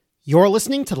You're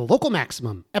listening to The Local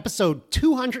Maximum, episode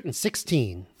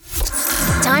 216.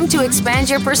 Time to expand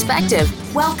your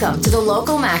perspective. Welcome to The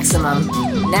Local Maximum.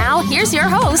 Now, here's your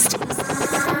host,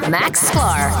 Max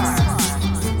Sklar.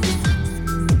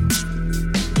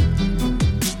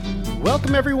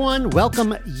 Welcome, everyone.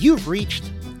 Welcome. You've reached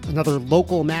another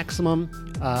Local Maximum.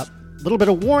 A little bit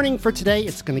of warning for today.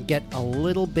 It's going to get a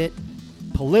little bit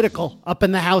political up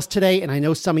in the house today, and I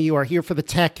know some of you are here for the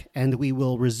tech, and we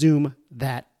will resume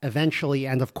that eventually.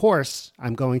 And of course,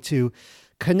 I'm going to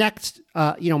connect,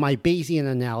 my Bayesian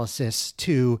analysis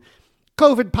to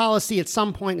COVID policy at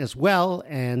some point as well.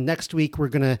 And next week, we're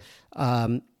going to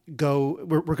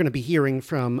we're going to be hearing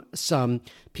from some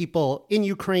people in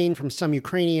Ukraine, from some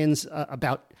Ukrainians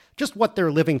about just what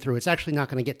they're living through. It's actually not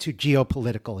going to get too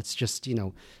geopolitical. It's just,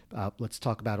 let's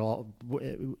talk about all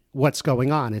what's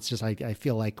going on. It's just, I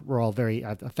feel like we're all very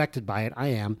affected by it. I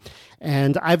am.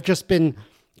 And I've just been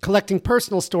collecting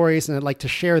personal stories, and I'd like to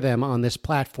share them on this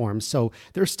platform. So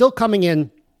they're still coming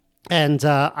in, and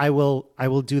I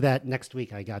will do that next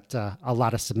week. I got a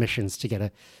lot of submissions to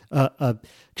get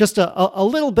just a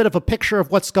little bit of a picture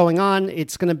of what's going on.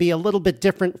 It's going to be a little bit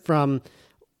different from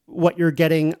what you're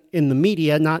getting in the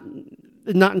media, not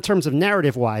in terms of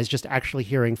narrative wise, just actually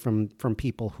hearing from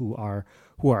people who are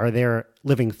there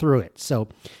living through it. So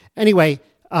anyway,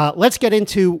 let's get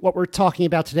into what we're talking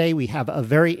about today. We have a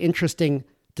very interesting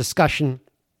discussion.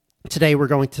 Today, we're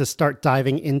going to start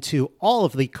diving into all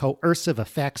of the coercive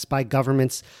effects by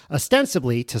governments,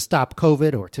 ostensibly to stop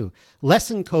COVID or to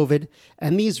lessen COVID.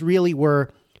 And these really were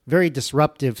very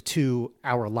disruptive to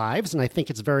our lives. And I think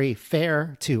it's very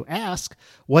fair to ask,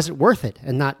 was it worth it?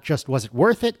 And not just was it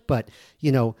worth it, but,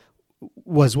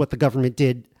 was what the government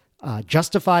did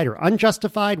justified or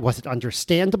unjustified? Was it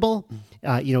understandable?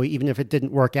 Even if it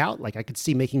didn't work out, like I could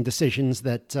see making decisions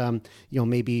that,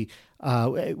 maybe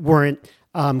weren't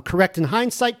correct in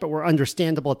hindsight, but were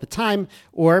understandable at the time,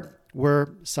 or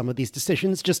were some of these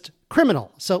decisions just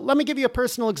criminal? So let me give you a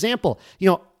personal example.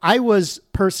 I was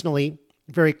personally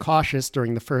very cautious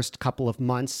during the first couple of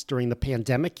months during the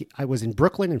pandemic. I was in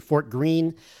Brooklyn and Fort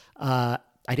Greene. I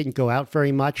didn't go out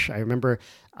very much. I remember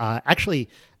actually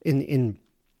in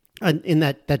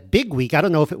that big week, I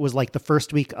don't know if it was like the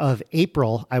first week of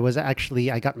April, I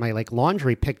got my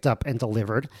laundry picked up and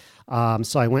delivered.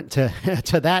 So I went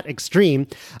to that extreme.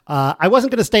 I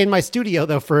wasn't going to stay in my studio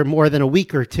though for more than a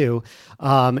week or two.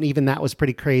 And even that was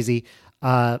pretty crazy.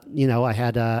 I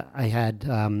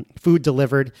had food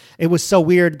delivered. It was so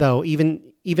weird though.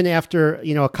 Even after,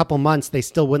 a couple months, they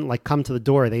still wouldn't come to the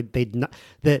door. They'd not,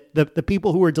 the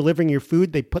people who were delivering your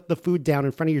food, they'd put the food down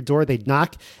in front of your door, they'd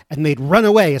knock, and they'd run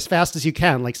away as fast as you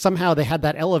can. Somehow they had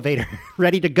that elevator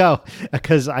ready to go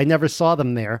because I never saw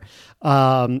them there.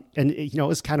 And it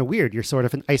was kind of weird. You're sort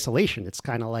of in isolation. It's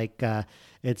kind of like,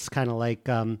 what's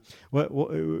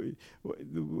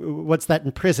that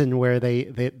in prison where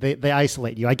they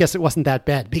isolate you? I guess it wasn't that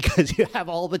bad because you have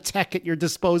all the tech at your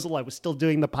disposal. I was still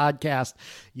doing the podcast.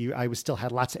 I still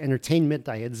had lots of entertainment.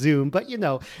 I had Zoom, but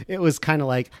it was kind of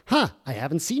like, I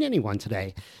haven't seen anyone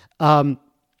today. Let's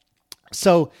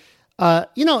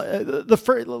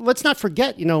not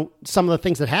forget, some of the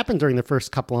things that happened during the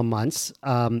first couple of months.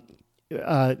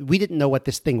 We didn't know what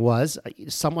this thing was.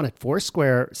 Someone at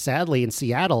Foursquare, sadly, in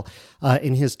Seattle,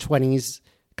 in his 20s,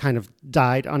 kind of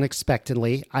died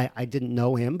unexpectedly. I didn't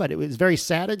know him, but it was very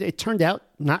sad. It turned out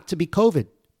not to be COVID,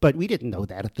 but we didn't know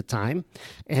that at the time.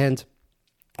 And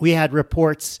we had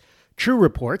true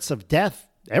reports of death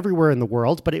everywhere in the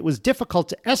world, but it was difficult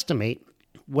to estimate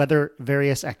whether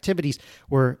various activities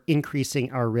were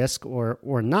increasing our risk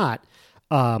or not.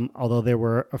 Although there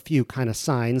were a few kind of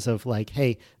signs of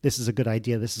hey, this is a good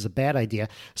idea, this is a bad idea.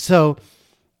 So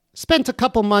spent a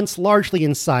couple months largely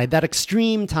inside. That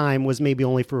extreme time was maybe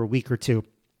only for a week or two,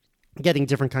 getting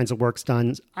different kinds of works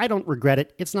done. I don't regret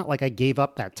it. It's not like I gave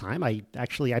up that time. I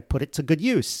put it to good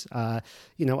use. I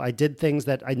did things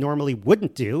that I normally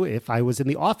wouldn't do if I was in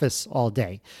the office all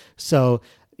day. So,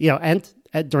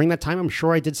 during that time, I'm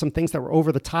sure I did some things that were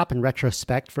over the top in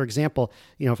retrospect. For example,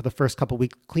 for the first couple of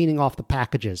weeks, cleaning off the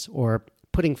packages or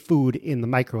putting food in the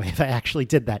microwave. I actually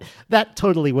did that. That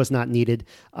totally was not needed.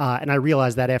 And I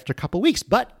realized that after a couple of weeks,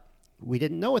 but we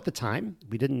didn't know at the time.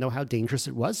 We didn't know how dangerous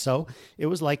it was. So it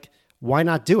was why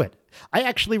not do it? I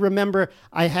actually remember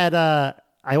I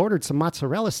ordered some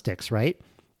mozzarella sticks, right?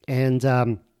 And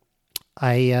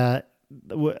I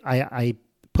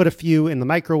put a few in the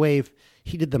microwave,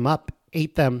 heated them up,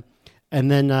 ate them,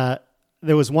 and then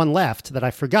there was one left that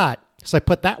I forgot. So I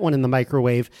put that one in the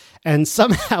microwave, and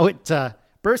somehow it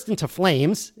burst into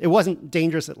flames. It wasn't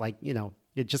dangerous at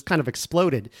It just kind of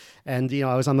exploded. And,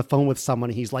 I was on the phone with someone.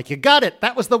 And he's like, you got it.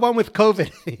 That was the one with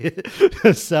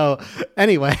COVID. So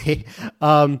anyway,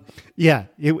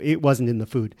 it wasn't in the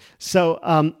food.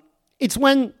 So it's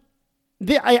when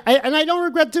I don't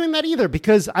regret doing that either,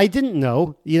 because I didn't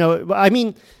know,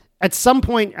 at some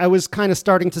point I was kind of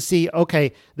starting to see,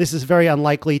 okay, this is very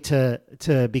unlikely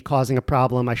to be causing a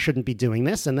problem. I shouldn't be doing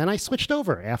this. And then I switched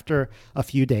over after a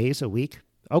few days, a week.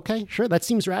 Okay, sure. That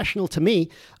seems rational to me.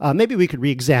 Maybe we could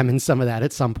re-examine some of that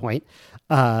at some point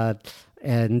and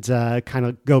kind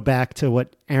of go back to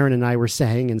what Aaron and I were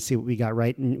saying and see what we got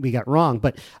right and we got wrong.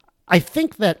 But I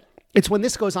think that it's when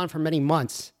this goes on for many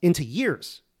months into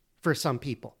years for some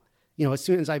people. As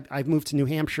soon as I've moved to New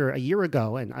Hampshire a year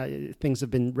ago, and things have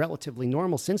been relatively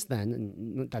normal since then,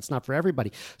 and that's not for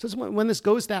everybody. So it's when this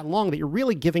goes that long that you're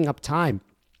really giving up time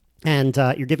and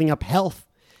you're giving up health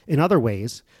in other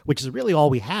ways, which is really all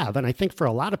we have. And I think for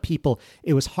a lot of people,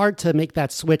 it was hard to make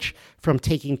that switch from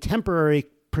taking temporary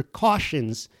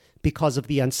precautions because of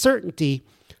the uncertainty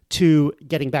to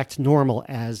getting back to normal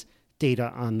as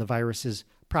data on the virus's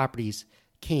properties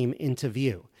came into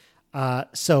view. I'm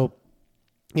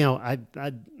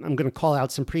going to call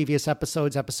out some previous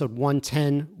episodes. Episode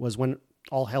 110 was when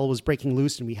all hell was breaking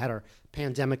loose and we had our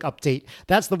pandemic update.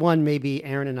 That's the one maybe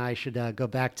Aaron and I should go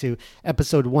back to.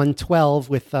 Episode 112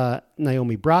 with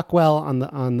Naomi Brockwell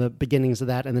on the beginnings of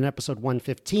that. And then episode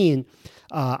 115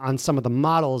 on some of the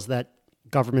models that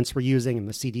governments were using and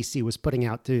the CDC was putting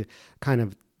out to kind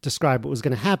of describe what was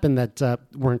going to happen that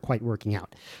weren't quite working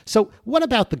out. So what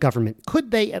about the government?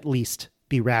 Could they at least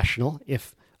be rational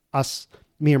if us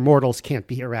mere mortals can't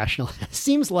be irrational? It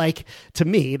seems like to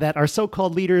me that our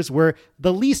so-called leaders were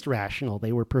the least rational.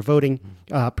 They were promoting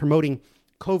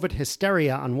COVID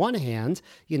hysteria on one hand,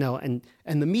 and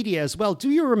the media as well.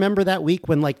 Do you remember that week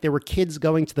when there were kids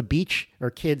going to the beach, or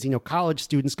kids, college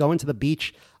students going to the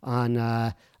beach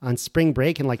on spring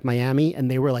break in Miami,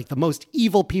 and they were the most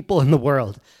evil people in the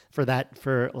world for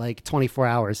 24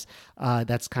 hours.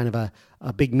 That's kind of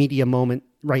a big media moment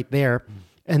right there.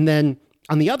 And then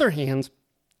on the other hand,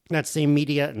 that same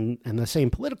media and the same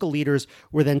political leaders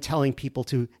were then telling people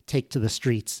to take to the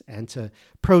streets and to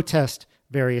protest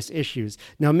various issues.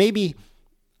 Now, maybe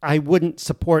I wouldn't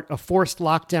support a forced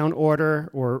lockdown order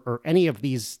or any of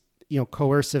these,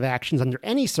 coercive actions under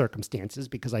any circumstances,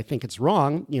 because I think it's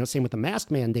wrong. Same with the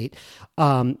mask mandate.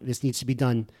 This needs to be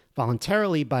done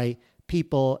voluntarily by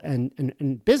people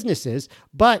and businesses.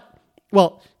 But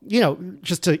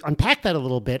just to unpack that a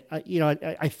little bit,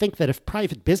 I think that if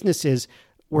private businesses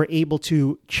were able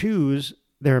to choose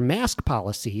their mask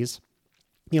policies,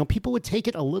 people would take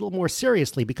it a little more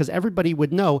seriously, because everybody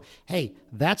would know, hey,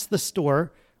 that's the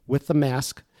store with the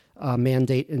mask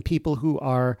mandate, and people who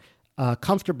are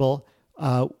comfortable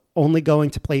only going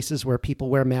to places where people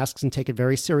wear masks and take it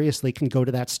very seriously can go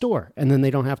to that store, and then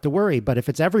they don't have to worry. But if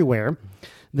it's everywhere,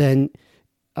 then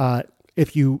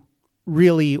if you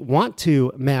really want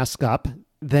to mask up,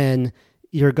 then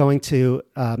you're going to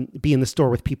be in the store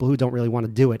with people who don't really want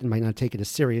to do it and might not take it as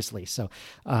seriously. So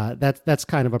that's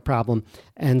kind of a problem.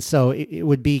 And so it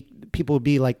would be, people would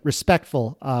be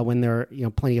respectful when there are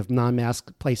plenty of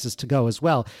non-mask places to go as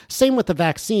well. Same with the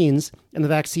vaccines and the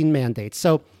vaccine mandates.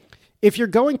 So if you're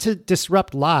going to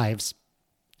disrupt lives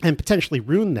and potentially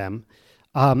ruin them,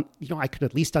 I could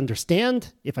at least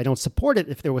understand, if I don't support it,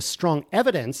 if there was strong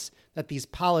evidence that these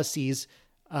policies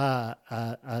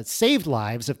saved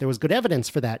lives, if there was good evidence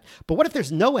for that. But what if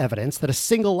there's no evidence that a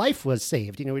single life was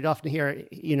saved? We'd often hear,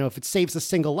 if it saves a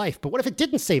single life, but what if it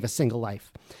didn't save a single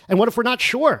life? And what if we're not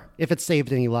sure if it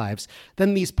saved any lives?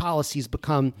 Then these policies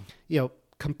become,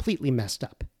 completely messed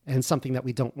up and something that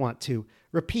we don't want to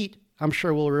repeat. I'm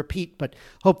sure we'll repeat, but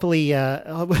hopefully,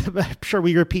 I'm sure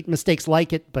we repeat mistakes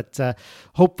like it, but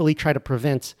hopefully try to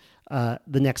prevent the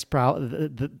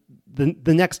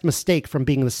next mistake from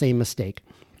being the same mistake.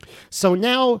 So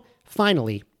now,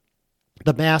 finally,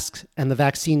 the masks and the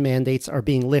vaccine mandates are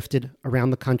being lifted around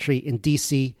the country in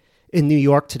D.C., in New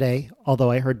York today,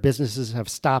 although I heard businesses have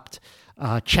stopped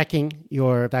checking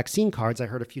your vaccine cards. I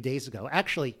heard a few days ago.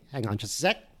 Actually, hang on just a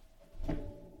sec.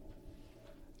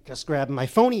 Just grabbing my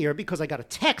phone here because I got a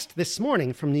text this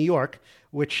morning from New York,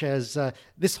 which has,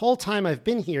 this whole time I've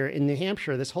been here in New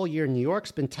Hampshire, this whole year, New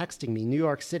York's been texting me, New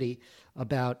York City,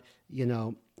 about,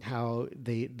 how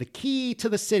the key to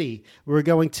the city, we're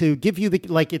going to give you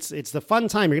it's the fun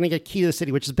time. You're going to get key to the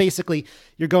city, which is basically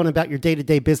you're going about your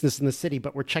day-to-day business in the city,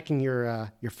 but we're checking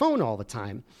your phone all the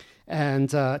time. And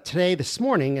this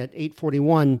morning at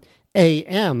 8:41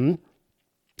 a.m.,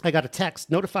 I got a text,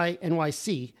 notify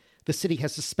NYC. The city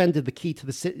has suspended the key to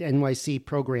the NYC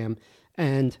program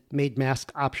and made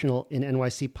masks optional in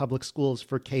NYC public schools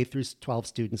for K through 12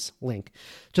 students. Link.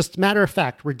 Just matter of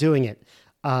fact, we're doing it.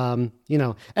 And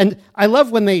I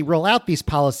love when they roll out these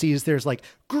policies, there's like,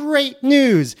 great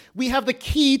news. We have the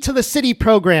key to the city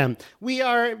program. We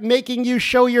are making you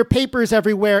show your papers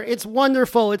everywhere. It's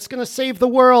wonderful. It's going to save the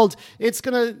world. It's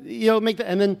going to,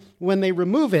 and then when they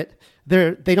remove it,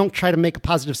 they don't try to make a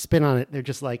positive spin on it. They're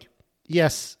just like,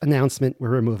 yes, announcement, we're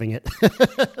removing it.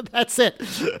 That's it.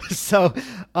 So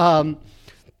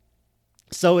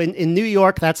in New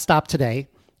York, that stopped today.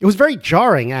 It was very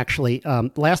jarring, actually.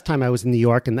 Last time I was in New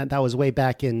York, and that was way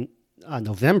back in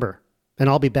November, and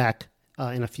I'll be back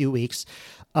in a few weeks.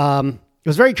 It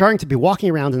was very jarring to be walking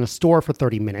around in a store for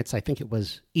 30 minutes. I think it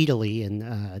was Italy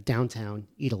in downtown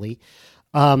Italy.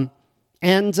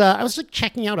 And I was like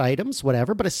checking out items,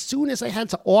 whatever. But as soon as I had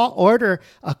to order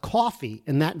a coffee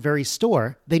in that very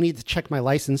store, they needed to check my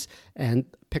license and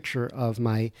picture of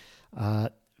my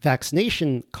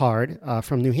vaccination card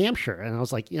from New Hampshire. And I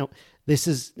was like, this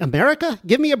is America?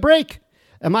 Give me a break.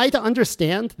 Am I to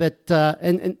understand that,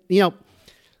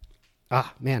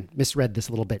 misread this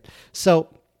a little bit. So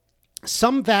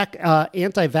some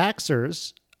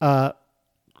anti-vaxxers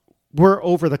were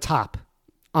over the top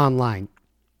online.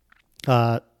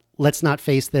 Let's not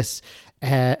face this.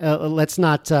 Let's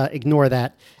not ignore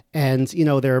that. And,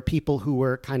 there are people who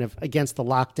were kind of against the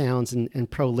lockdowns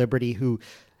and pro-liberty who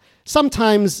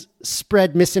sometimes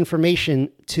spread misinformation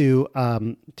to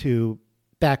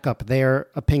back up their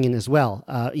opinion as well.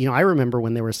 I remember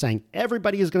when they were saying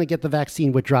everybody is going to get the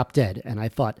vaccine would drop dead. And I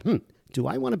thought, do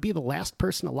I want to be the last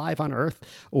person alive on Earth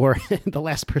or the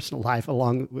last person alive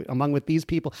among with these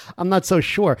people? I'm not so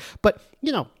sure. But,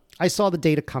 I saw the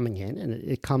data coming in, and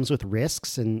it comes with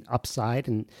risks and upside.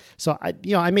 And so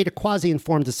I made a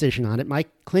quasi-informed decision on it. My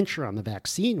clincher on the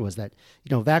vaccine was that,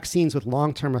 vaccines with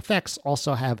long-term effects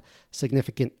also have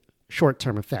significant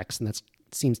short-term effects. And that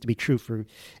seems to be true for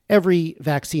every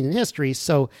vaccine in history.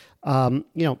 So,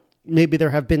 maybe there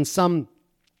have been some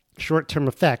short-term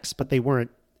effects, but they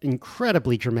weren't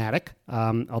incredibly dramatic,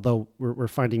 although we're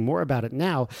finding more about it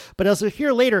now. But as we'll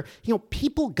hear later,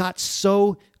 people got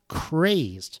so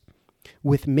crazed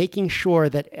with making sure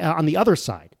that on the other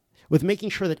side, with making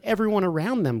sure that everyone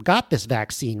around them got this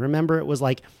vaccine. Remember, it was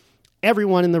like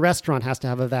everyone in the restaurant has to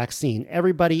have a vaccine.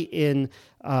 Everybody in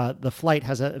the flight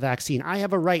has a vaccine. I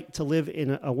have a right to live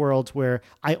in a world where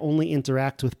I only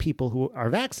interact with people who are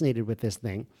vaccinated with this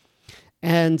thing.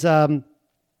 And,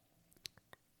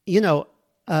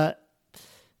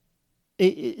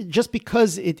 just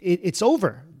because it's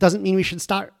over doesn't mean we should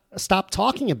stop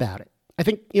talking about it. I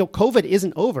think, COVID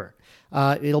isn't over.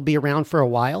 It'll be around for a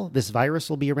while. This virus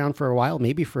will be around for a while,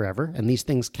 maybe forever, and these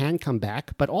things can come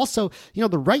back. But also,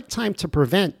 the right time to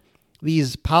prevent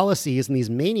these policies and these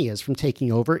manias from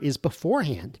taking over is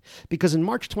beforehand. Because in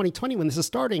March 2020, when this is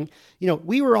starting,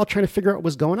 we were all trying to figure out what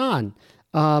was going on.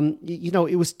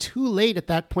 It was too late at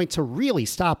that point to really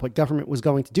stop what government was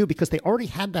going to do because they already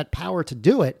had that power to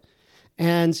do it.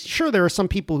 And sure, there are some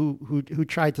people who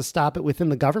tried to stop it within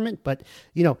the government, but,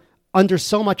 under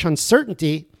so much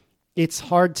uncertainty, it's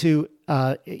hard to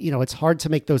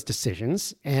make those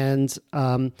decisions. And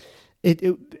all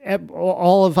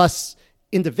of us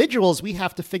individuals, we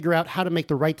have to figure out how to make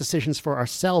the right decisions for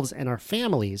ourselves and our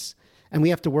families. And we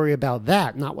have to worry about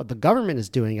that, not what the government is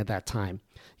doing at that time.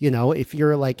 If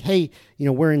you're like, hey,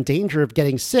 we're in danger of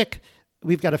getting sick,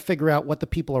 we've got to figure out what the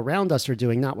people around us are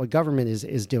doing, not what government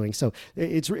is doing. So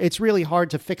it's really hard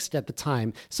to fix it at the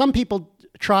time. Some people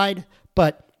tried,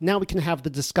 but now we can have the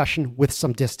discussion with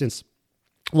some distance,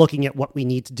 looking at what we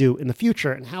need to do in the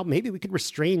future and how maybe we could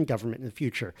restrain government in the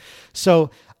future. So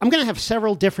I'm going to have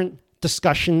several different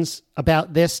discussions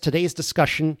about this. Today's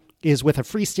discussion is with a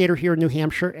free stater here in New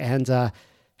Hampshire. And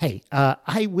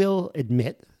I will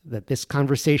admit that this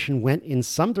conversation went in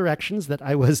some directions that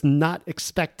I was not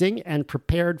expecting and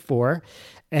prepared for.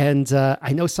 And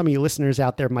I know some of you listeners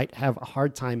out there might have a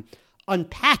hard time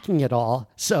unpacking it all.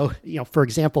 So, for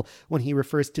example, when he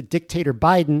refers to dictator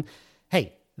Biden,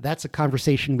 hey, that's a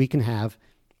conversation we can have.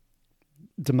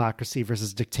 Democracy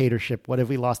versus dictatorship. What have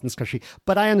we lost in this country?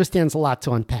 But I understand it's a lot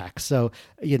to unpack. So,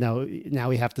 now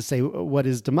we have to say, what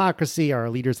is democracy? Are our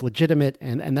leaders legitimate?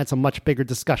 And that's a much bigger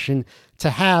discussion to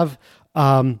have.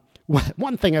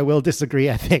 One thing I will disagree,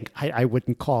 I think I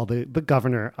wouldn't call the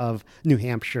governor of New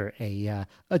Hampshire a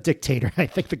dictator. I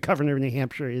think the governor of New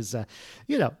Hampshire is,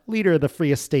 leader of the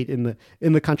freest state in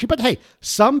the country. But hey,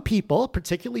 some people,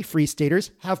 particularly free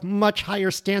staters, have much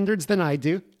higher standards than I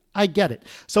do. I get it.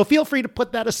 So feel free to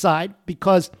put that aside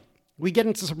because we get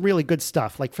into some really good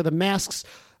stuff. Like for the masks,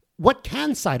 what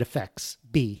can side effects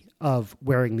be of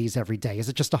wearing these every day? Is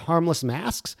it just a harmless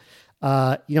mask?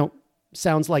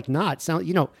 Sounds like not.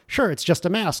 Sure, it's just a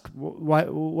mask.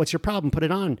 What's your problem? Put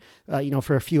it on,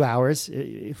 for a few hours.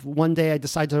 If one day I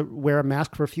decide to wear a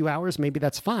mask for a few hours, maybe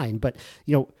that's fine. But,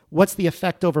 what's the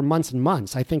effect over months and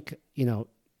months? I think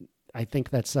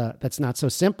that's not so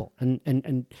simple.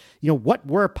 And what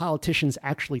were politicians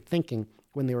actually thinking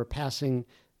when they were passing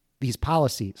these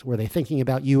policies? Were they thinking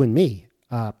about you and me?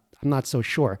 I'm not so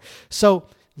sure. So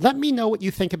let me know what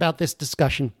you think about this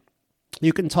discussion.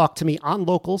 You can talk to me on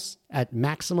Locals at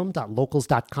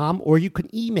maximum.locals.com, or you can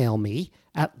email me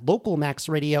at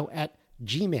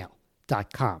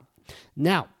localmaxradio@gmail.com.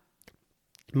 Now,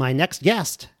 my next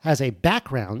guest has a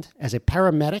background as a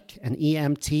paramedic, an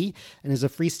EMT, and is a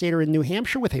free stater in New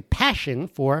Hampshire with a passion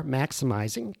for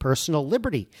maximizing personal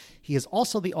liberty. He is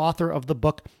also the author of the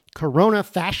book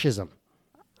Corona-Fascism.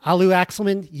 Alu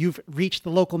Axelman, you've reached the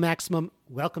Local Maximum.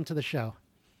 Welcome to the show.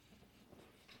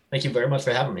 Thank you very much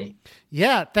for having me.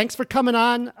 Yeah, thanks for coming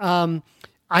on. I'm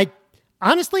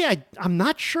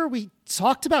not sure we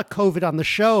talked about COVID on the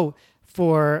show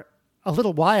for a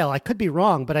little while. I could be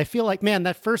wrong, but I feel like, man,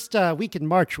 that first week in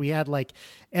March, we had like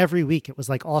every week, it was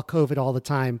like all COVID all the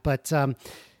time. But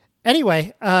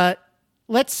anyway,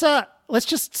 let's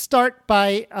just start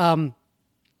by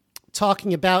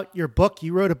talking about your book.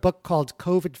 You wrote a book called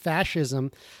COVID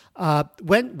Fascism.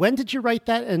 When did you write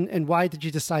that, and why did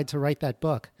you decide to write that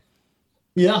book?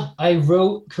 Yeah, I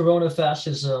wrote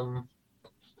Corona-Fascism.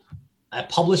 I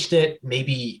published it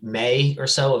maybe May or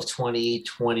so of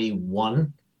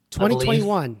 2021.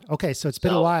 2021. Okay, so it's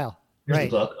been a while. Here's right.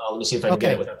 the book. Let me see if I can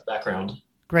get it without the background.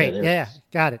 Great. Yeah,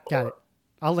 got it.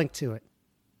 I'll link to it.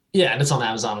 Yeah, and it's on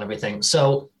Amazon and everything.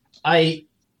 So I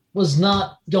was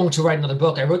not going to write another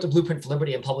book. I wrote The Blueprint for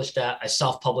Liberty and published that. I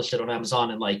self-published it on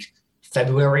Amazon in like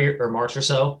February or March or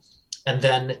so. And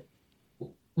then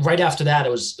right after that, it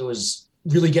was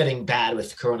really getting bad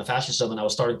with Corona-Fascism, and I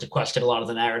was starting to question a lot of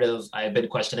the narrative. I have been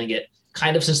questioning it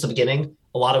kind of since the beginning.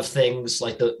 A lot of things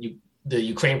like the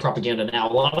Ukraine propaganda now,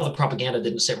 a lot of the propaganda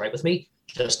didn't sit right with me.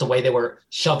 Just the way they were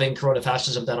shoving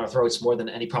Corona-Fascism down our throats more than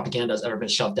any propaganda has ever been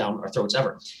shoved down our throats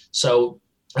ever. So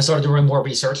I started doing more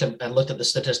research and looked at the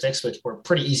statistics, which were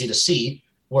pretty easy to see,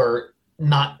 were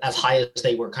not as high as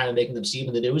they were kind of making them seem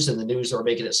in the news. And the news were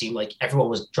making it seem like everyone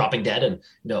was dropping dead and,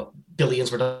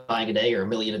 billions were dying a day or a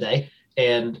million a day.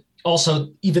 And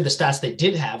also even the stats they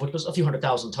did have, which was a few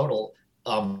 100,000 total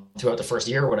throughout the first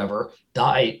year or whatever,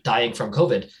 dying from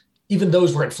COVID, even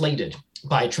those were inflated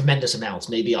by tremendous amounts,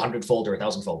 maybe 100-fold or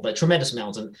 1,000-fold, but tremendous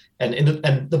amounts. And in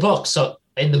the book,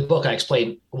 I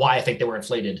explain why I think they were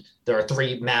inflated. There are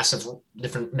three massive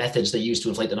different methods they use to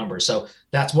inflate the numbers. So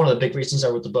that's one of the big reasons I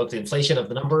wrote the book, the inflation of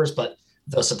the numbers, but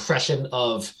the suppression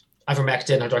of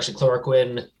ivermectin,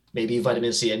 hydroxychloroquine, maybe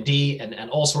vitamin C and D, and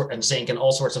zinc and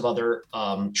all sorts of other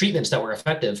treatments that were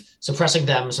effective, suppressing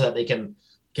them so that they can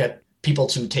get people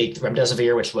to take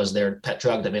remdesivir, which was their pet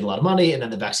drug that made a lot of money, and then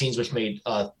the vaccines, which made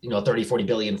 30, 40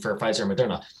 billion for Pfizer and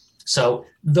Moderna. So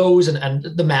those and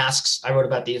the masks, I wrote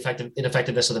about the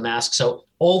ineffectiveness of the mask. So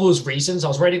all those reasons, I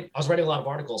was writing a lot of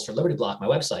articles for Liberty Block, my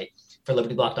website, for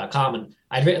libertyblock.com, and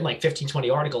I'd written like 15, 20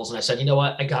 articles, and I said, you know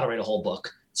what, I got to write a whole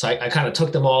book. So I kind of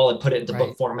took them all and put it into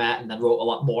book format, and then wrote a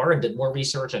lot more and did more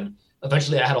research, and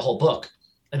eventually I had a whole book.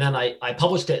 And then I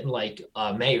published it in like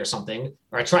May or something,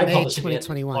 or I tried publishing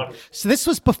 2021. it. So this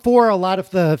was before a lot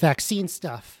of the vaccine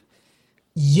stuff.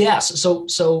 Yes. So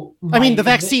the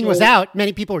vaccine was out.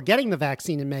 Many people were getting the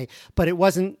vaccine in May, but it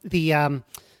wasn't the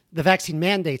vaccine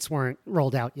mandates weren't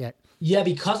rolled out yet. Yeah,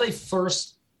 because I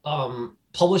first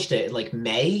published it in like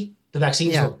May, the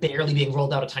vaccines were barely being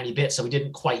rolled out a tiny bit. So we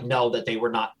didn't quite know that they were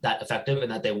not that effective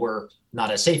and that they were not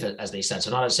as safe as they said.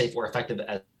 So not as safe or effective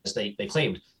as they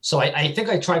claimed. So I think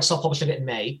I tried self-publishing it in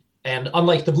May. And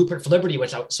unlike the Blueprint for Liberty,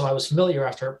 so I was familiar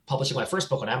after publishing my first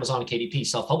book on Amazon and KDP,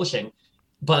 self-publishing,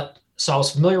 so I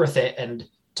was familiar with it. And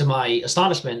to my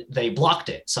astonishment, they blocked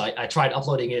it. So I tried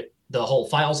uploading it, the whole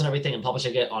files and everything, and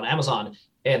publishing it on Amazon,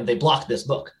 and they blocked this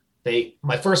book.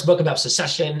 My first book about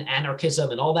secession, anarchism,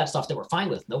 and all that stuff, they were fine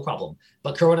with, no problem.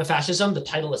 But Corona-Fascism, the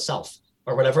title itself,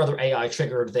 or whatever other AI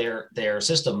triggered their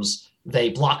systems, they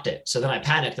blocked it. So then I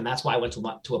panicked, and that's why I went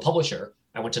to a publisher.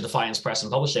 I went to Defiance Press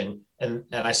and Publishing, and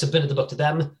I submitted the book to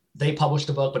them. They published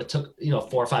the book, but it took 4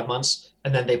 or 5 months,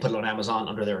 and then they put it on Amazon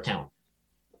under their account.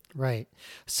 Right.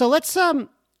 So let's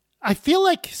I feel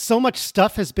like so much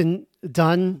stuff has been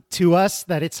done to us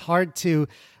that it's hard to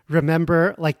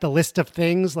remember like the list of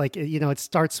things. Like, it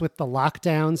starts with the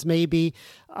lockdowns maybe,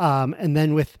 and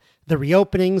then with the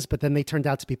reopenings, but then they turned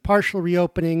out to be partial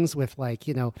reopenings with like,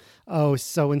 oh,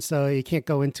 so-and-so, you can't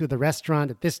go into the restaurant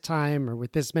at this time or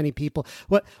with this many people.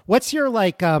 What's your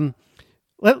like,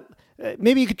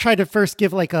 maybe you could try to first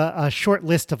give like a short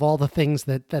list of all the things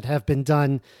that have been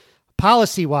done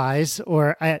policy-wise,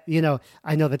 or I know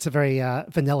that's a very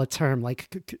vanilla term, like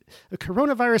a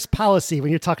coronavirus policy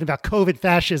when you're talking about COVID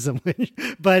fascism.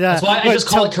 But that's why I just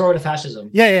call it Corona-Fascism.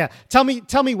 Yeah. Tell me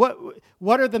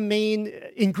what are the main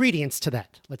ingredients to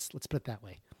that? Let's put it that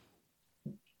way.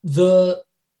 The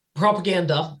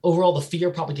propaganda, overall, the fear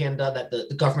propaganda that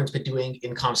the government's been doing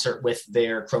in concert with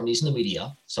their cronies in the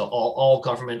media. So all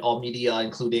government, all media,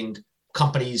 including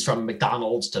companies from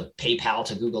McDonald's to PayPal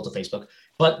to Google to Facebook.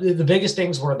 But the biggest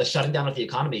things were the shutting down of the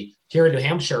economy. Here in New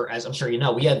Hampshire, as I'm sure you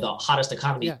know, we had the hottest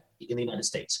economy in the United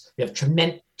States. We have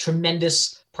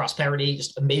tremendous prosperity,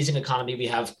 just amazing economy. We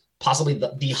have possibly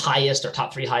the highest or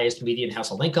top 3 highest median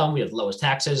household income. We have the lowest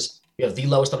taxes. We have the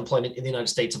lowest unemployment in the United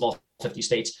States of all 50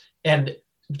 states. And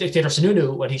Dictator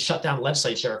Sununu, when he shut down the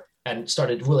legislature and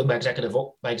started ruling by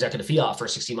executive fiat for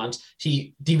 60 months,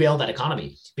 he derailed that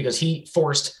economy because he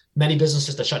forced many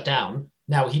businesses to shut down.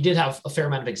 Now, he did have a fair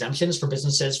amount of exemptions for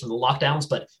businesses from the lockdowns,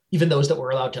 but even those that were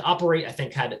allowed to operate, I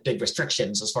think, had big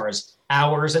restrictions as far as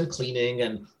hours and cleaning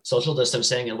and social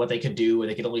distancing and what they could do.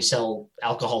 And they could only sell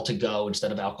alcohol to go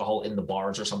instead of alcohol in the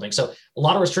bars or something. So a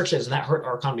lot of restrictions, and that hurt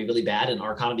our economy really bad. And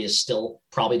our economy is still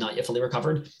probably not yet fully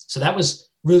recovered. So that was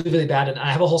really, really bad. And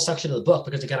I have a whole section of the book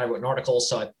because, again, I wrote an article.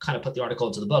 So I kind of put the article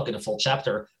into the book in a full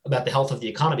chapter about the health of the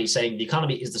economy, saying the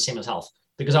economy is the same as health.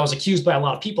 Because I was accused by a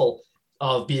lot of people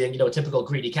of being, a typical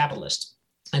greedy capitalist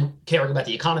and caring about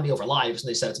the economy over lives. And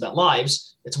they said it's about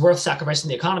lives. It's worth sacrificing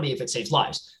the economy if it saves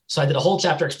lives. So I did a whole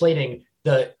chapter explaining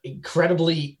the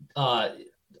incredibly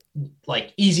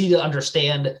easy to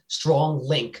understand, strong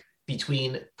link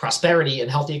between prosperity and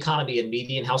healthy economy and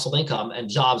median household income and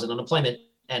jobs and unemployment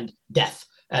and death.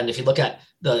 And if you look at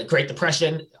the Great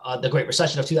Depression, the Great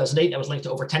Recession of 2008, that was linked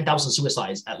to over 10,000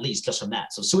 suicides, at least just from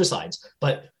that. So suicides,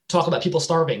 but talk about people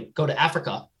starving, go to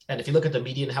Africa. And if you look at the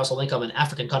median household income in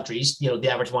African countries, the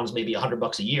average one is maybe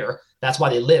 $100 a year. That's why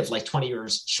they live like 20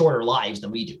 years shorter lives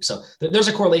than we do. So there's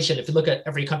a correlation. If you look at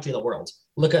every country in the world,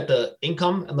 look at the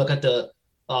income and look at the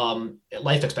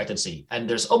life expectancy, and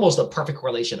there's almost a perfect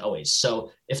correlation always.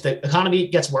 So if the economy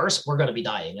gets worse, we're going to be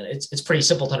dying. And it's pretty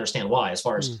simple to understand why, as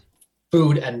far as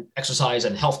food and exercise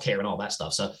and healthcare and all that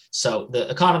stuff. So the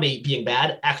economy being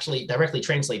bad actually directly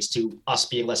translates to us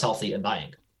being less healthy and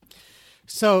dying.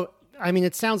 So, I mean,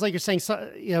 it sounds like you're saying,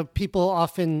 people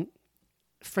often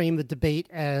frame the debate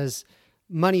as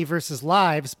money versus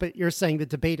lives, but you're saying the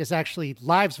debate is actually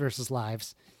lives versus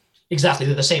lives. Exactly.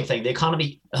 They're the same thing. A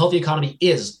healthy economy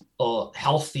is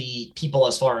healthy people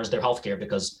as far as their healthcare,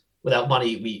 because without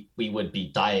money, we would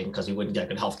be dying because we wouldn't get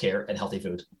good healthcare and healthy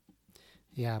food.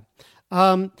 Yeah.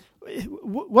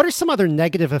 What are some other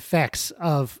negative effects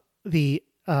of the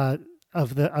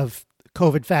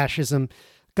COVID fascism,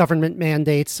 government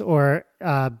mandates, or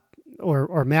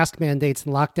mask mandates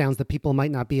and lockdowns that people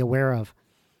might not be aware of?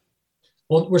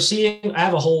 Well, I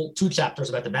have a whole 2 chapters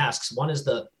about the masks. One is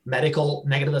the medical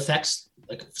negative effects,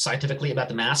 like scientifically about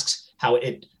the masks, how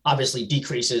it obviously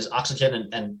decreases oxygen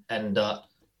and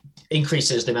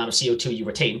increases the amount of CO2 you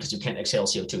retain because you can't exhale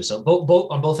CO2. So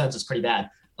both on both ends, it's pretty bad.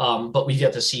 But we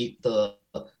get to see the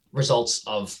results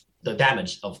of the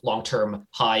damage of long-term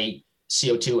high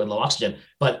CO2 and low oxygen.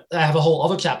 But I have a whole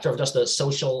other chapter of just the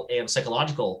social and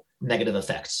psychological negative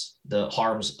effects, the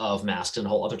harms of masks, and a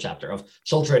whole other chapter of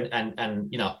children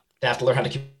and they have to learn how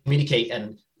to communicate.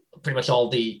 And pretty much all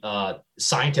the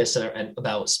scientists and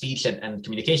about speech and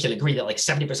communication agree that like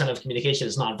 70% of communication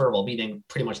is nonverbal, meaning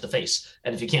pretty much the face.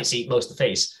 And if you can't see most of the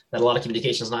face, that a lot of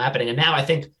communication is not happening. And now I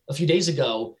think a few days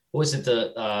ago,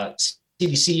 the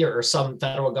CDC or some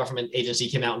federal government agency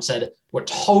came out and said, we're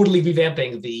totally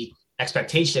revamping the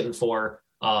expectation for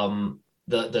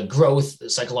the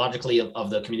growth psychologically of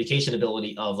the communication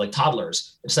ability of like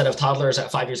toddlers. Instead of toddlers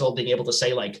at 5 years old being able to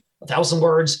say like 1,000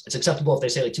 words, it's acceptable if they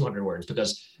say like 200 words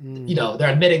because they're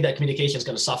admitting that communication is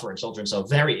going to suffer in children. So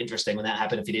very interesting when that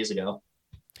happened a few days ago.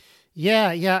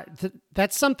 Yeah.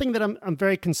 That's something that I'm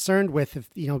very concerned with. If,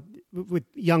 with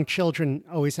young children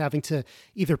always having to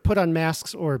either put on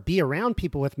masks or be around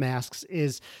people with masks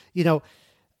is,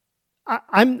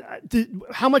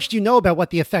 how much do you know about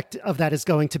what the effect of that is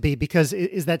going to be? Because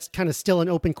is that kind of still an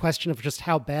open question of just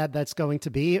how bad that's going to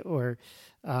be? Or,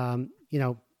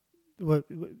 what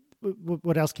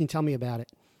else can you tell me about it?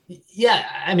 Yeah.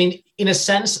 I mean, in a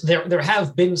sense, there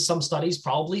have been some studies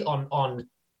probably on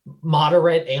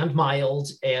moderate and mild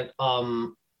and,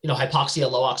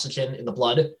 hypoxia, low oxygen in the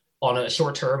blood on a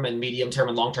short-term and medium-term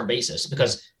and long-term basis,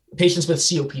 because patients with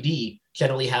COPD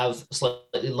generally have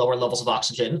slightly lower levels of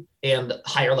oxygen and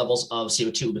higher levels of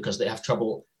CO2 because they have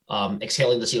trouble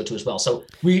exhaling the CO2 as well. So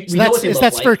we know what they look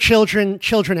like. That's for children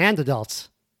and adults.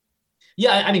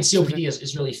 Yeah, I mean, COPD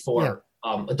is really for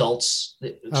adults.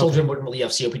 Children wouldn't really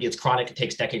have COPD. It's chronic. It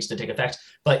takes decades to take effect.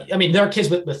 But I mean, there are kids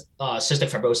with cystic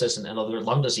fibrosis and other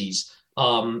lung disease.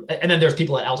 And then there's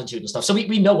people at altitude and stuff. So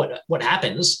we know what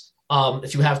happens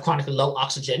if you have chronically low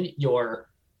oxygen,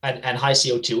 and high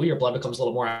CO2, your blood becomes a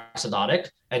little more acidotic,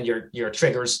 and your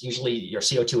triggers, usually your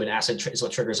CO2 and acid is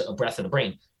what triggers a breath in the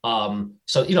brain.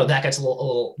 So, that gets a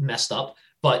little messed up,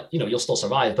 but, you'll still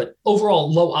survive. But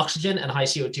overall, low oxygen and high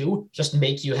CO2 just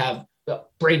make you have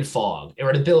brain fog,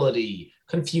 irritability,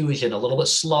 confusion, a little bit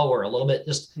slower, a little bit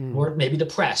just more maybe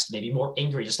depressed, maybe more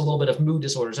angry, just a little bit of mood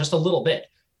disorders, just a little bit.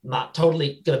 Not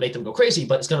totally going to make them go crazy,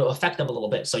 but it's going to affect them a little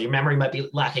bit. So your memory might be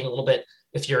lacking a little bit.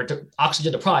 If you're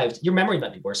oxygen deprived, your memory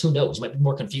might be worse. Who knows? You might be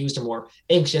more confused or more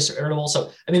anxious or irritable. So,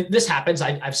 I mean, this happens.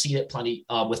 I've seen it plenty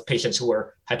with patients who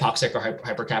are hypoxic or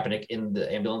hypercapnic in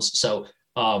the ambulance. So,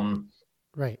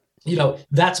 right.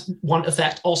 That's one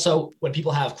effect. Also, when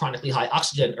people have chronically high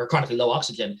oxygen or chronically low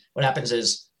oxygen, what happens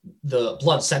is the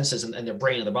blood senses and their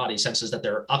brain and their body senses that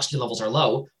their oxygen levels are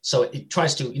low. So it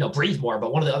tries to, breathe more.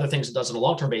 But one of the other things it does on a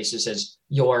long-term basis is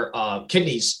your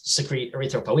kidneys secrete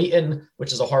erythropoietin,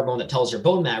 which is a hormone that tells your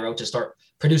bone marrow to start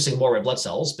producing more red blood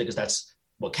cells, because that's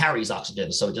what carries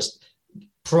oxygen. So it just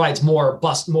provides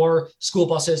more school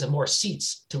buses and more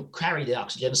seats to carry the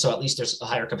oxygen. So at least there's a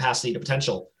higher capacity to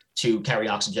potential to carry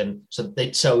oxygen.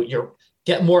 So you're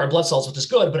get more blood cells, which is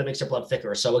good, but it makes your blood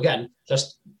thicker. So again,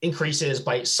 just increases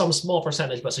by some small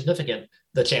percentage, but significant,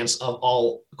 the chance of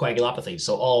all coagulopathy.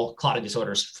 So all clotting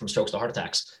disorders from strokes to heart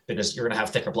attacks, because you're going to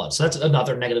have thicker blood. So that's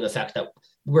another negative effect that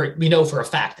we know for a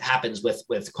fact happens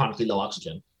with chronically low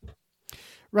oxygen.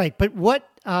 Right. But what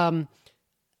that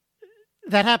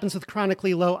happens with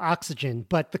chronically low oxygen.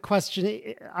 But the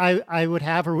question I would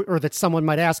have, or that someone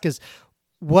might ask, is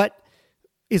what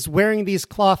is wearing these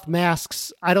cloth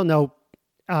masks? I don't know.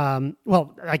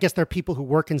 Well, I guess there are people who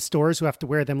work in stores who have to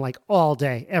wear them like all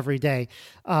day, every day.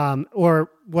 Or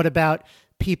what about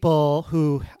people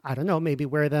who, I don't know, maybe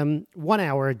wear them 1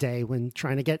 hour a day when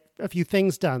trying to get a few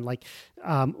things done? Like,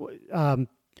 are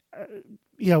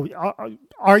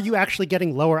you actually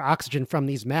getting lower oxygen from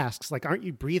these masks? Like, aren't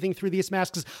you breathing through these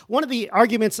masks? One of the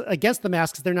arguments against the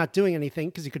masks is they're not doing anything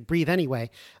because you could breathe anyway.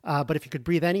 But if you could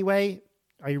breathe anyway,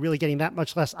 are you really getting that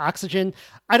much less oxygen?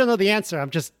 I don't know the answer. I'm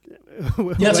just...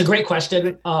 Yeah, that's a great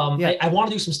question. I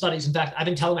want to do some studies. In fact, I've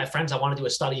been telling my friends I want to do a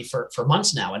study for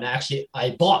months now. And actually,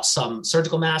 I bought some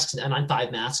surgical masks and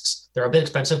N95 masks. They're a bit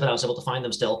expensive, but I was able to find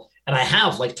them still. And I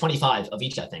have like 25 of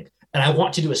each, I think. And I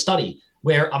want to do a study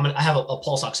where I have a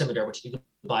pulse oximeter, which you can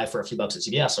buy for a few bucks at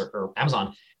CVS or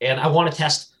Amazon. And I want to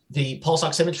test the pulse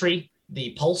oximetry,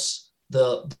 the pulse,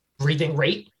 the breathing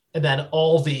rate, and then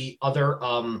all the other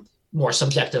more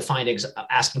subjective findings,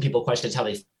 asking people questions, how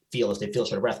they feel, if they feel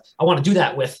short of breath. I want to do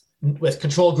that with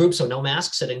control groups, so no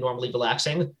mask, sitting normally,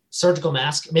 relaxing, surgical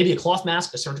mask, maybe a cloth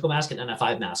mask, a surgical mask, and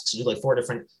N95 masks. So do like 4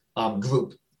 different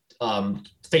group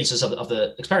phases of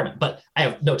the experiment. But I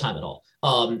have no time at all.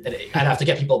 And I'd have to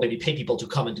get people, maybe pay people to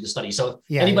come and do the study. So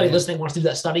anybody listening wants to do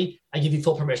that study, I give you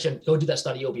full permission. Go do that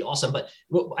study. It'll be awesome. But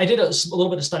I did a little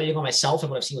bit of studying on myself and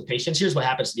what I've seen with patients. Here's what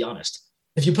happens, to be honest.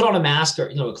 If you put on a mask or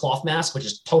a cloth mask, which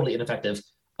is totally ineffective,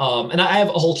 and I have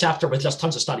a whole chapter with just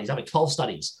tons of studies. I have like 12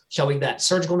 studies showing that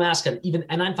surgical masks and even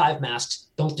N95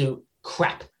 masks don't do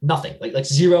crap, nothing, like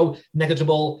zero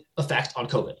negligible effect on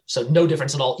COVID. So no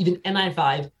difference at all. Even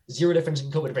N95, zero difference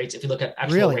in COVID rates if you look at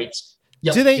actual rates.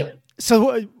 Yep, do they? Yep.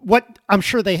 So what? I'm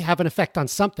sure they have an effect on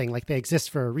something. Like they exist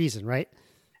for a reason, right?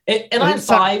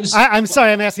 N95s. I'm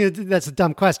sorry, I'm asking. That's a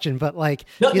dumb question, but like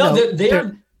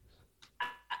they're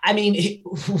I mean,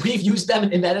 we've used them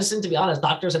in medicine, to be honest.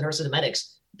 Doctors and nurses and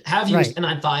medics have used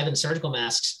N95 and surgical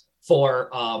masks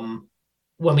for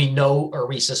when we know or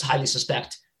we highly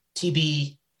suspect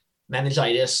TB,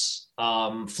 meningitis,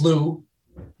 flu,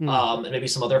 and maybe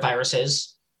some other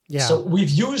viruses. Yeah. So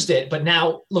we've used it, but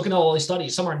now looking at all these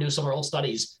studies, some are new, some are old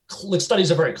studies.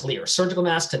 Studies are very clear. Surgical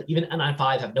masks and even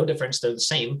N95 have no difference. They're the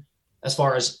same as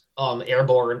far as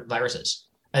airborne viruses,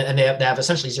 and they have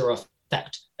essentially zero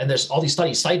effect. And there's all these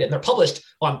studies cited, and they're published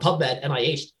on PubMed,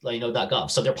 NIH.gov.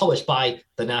 So they're published by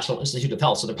the National Institute of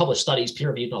Health. So they're published studies, peer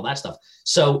reviewed, and all that stuff.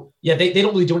 So yeah, they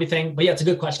don't really do anything. But yeah, it's a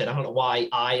good question. I don't know why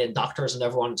I and doctors and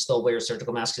everyone still wears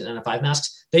surgical masks and N95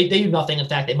 masks. They do nothing. In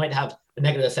fact, they might have a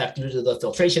negative effect due to the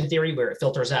filtration theory, where it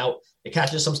filters out, it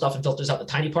catches some stuff and filters out the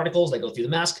tiny particles that go through the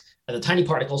mask. And the tiny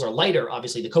particles are lighter.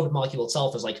 Obviously, the COVID molecule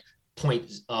itself is like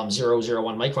 0.001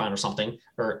 micron or something,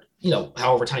 or,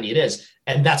 however tiny it is.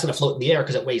 And that's going to float in the air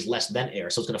because it weighs less than air.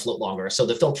 So it's going to float longer. So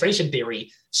the filtration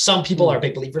theory, some people are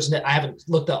big believers in it. I haven't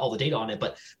looked at all the data on it,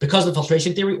 but because of the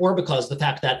filtration theory, or because the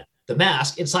fact that the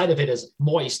mask inside of it is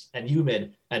moist and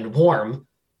humid and warm.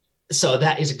 So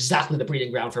that is exactly the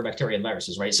breeding ground for bacteria and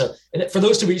viruses, right? So for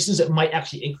those two reasons, it might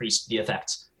actually increase the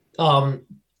effects. What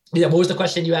was the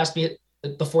question you asked me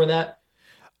before that?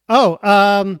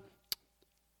 I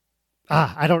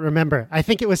don't remember. I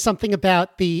think it was something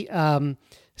about the,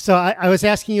 so I was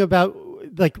asking you about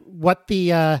like what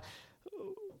the,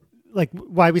 like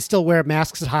why we still wear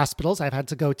masks at hospitals. I've had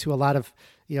to go to a lot of,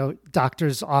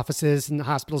 doctors' offices and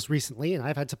hospitals recently, and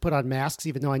I've had to put on masks,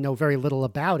 even though I know very little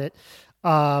about it.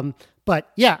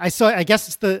 But yeah, I guess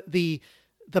it's the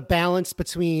balance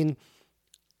between,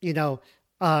 it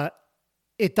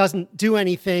doesn't do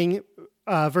anything,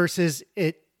 versus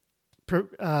it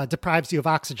deprives you of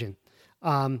oxygen.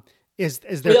 Is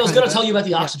there? I was going to tell you about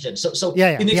the oxygen. So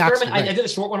in the experiment, oxygen, right. I did a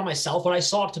short one on myself. What I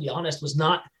saw, to be honest, was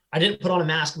not. I didn't put on a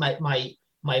mask. My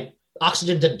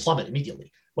oxygen didn't plummet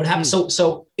immediately. What happened?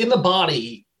 So in the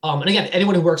body, and again,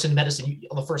 anyone who works in medicine,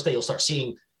 on the first day you'll start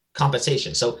seeing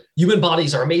compensation. So human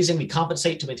bodies are amazing. We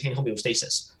compensate to maintain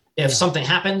homeostasis. If something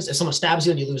happens, if someone stabs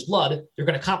you and you lose blood, you're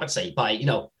going to compensate by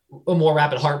a more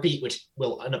rapid heartbeat, which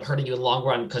will end up hurting you in the long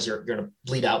run because you're going to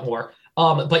bleed out more.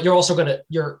 But you're also going to,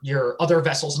 your other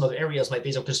vessels and other areas might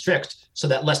vasoconstrict so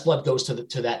that less blood goes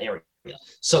to that area.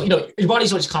 So, your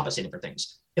body's always compensating for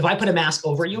things. If I put a mask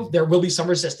over you, there will be some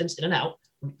resistance in and out.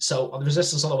 So the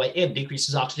resistance on the way in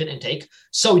decreases oxygen intake.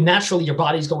 So naturally, your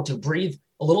body's going to breathe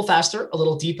a little faster, a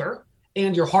little deeper,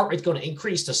 and your heart rate's going to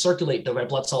increase to circulate the red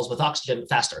blood cells with oxygen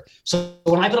faster. So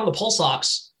when I put on the pulse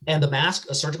ox and the mask,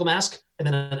 a surgical mask, and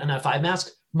then an N95 mask,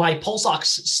 my pulse ox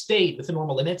stayed within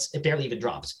normal limits. It barely even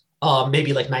dropped.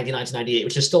 Maybe like 99 to 98,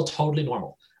 which is still totally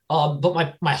normal.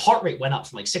 But my heart rate went up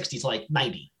from like 60 to like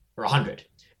 90 or 100.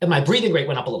 And my breathing rate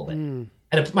went up a little bit.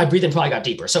 And my breathing probably got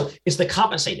deeper. So it's the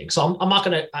compensating. So I'm not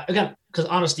going to, again, because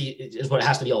honesty is what it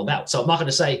has to be all about. So I'm not going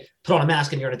to say, put on a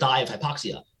mask and you're going to die of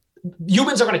hypoxia.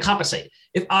 Humans are going to compensate.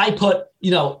 If I put,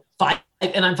 5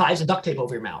 N95s and duct tape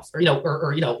over your mouth,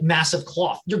 or massive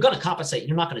cloth, you're going to compensate.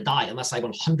 You're not going to die unless I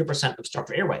 100% obstruct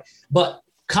your airway. But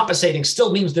compensating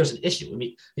still means there's an issue. I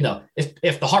mean,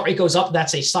 if the heart rate goes up,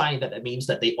 that's a sign that it means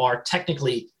that they are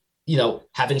technically,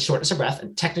 having shortness of breath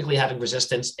and technically having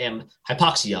resistance and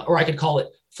hypoxia, or I could call it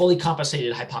fully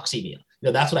compensated hypoxemia.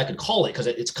 That's what I could call it because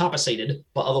it's compensated,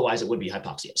 but otherwise it would be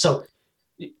hypoxia.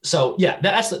 So yeah,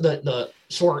 that's the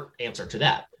short answer to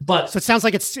that. But so it sounds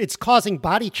like it's causing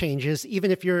body changes,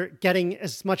 even if you're getting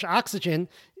as much oxygen.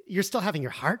 You're still having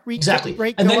your heart rate. Exactly.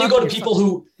 Rate and then you go to and people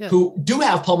who do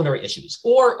have pulmonary issues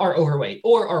or are overweight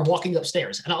or are walking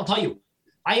upstairs. And I'll tell you,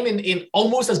 I am in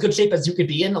almost as good shape as you could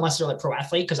be in, unless you're like pro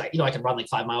athlete. Cause I can run like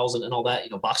 5 miles and all that,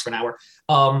 box for an hour.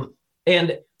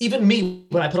 And even me,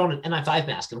 when I put on an N95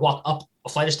 mask and walk up a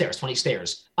flight of stairs, 20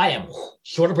 stairs, I am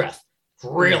short of breath,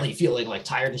 really feeling like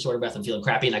tired and short of breath and feeling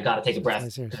crappy. And I got to take a breath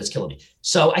because it's killing me.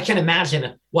 So I can't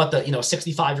imagine what the,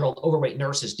 65-year-old overweight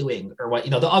nurse is doing or what,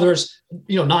 the others,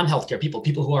 non-healthcare people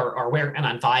who are wearing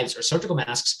N95s or surgical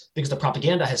masks because the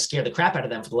propaganda has scared the crap out of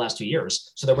them for the last 2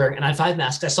 years. So they're wearing N95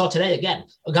 masks. I saw today, again,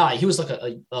 a guy, he was like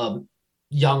a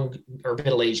young or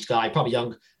middle-aged guy, probably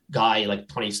young guy, like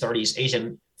 20s, 30s,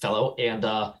 Asian fellow. And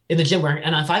in the gym wearing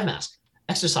an N95 mask,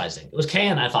 exercising. It was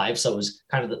KN95. So it was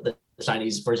kind of the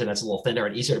Chinese version that's a little thinner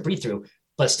and easier to breathe through.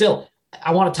 But still,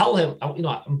 I want to tell him, I'm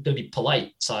going to be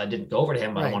polite, so I didn't go over to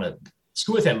him. Right. I don't want to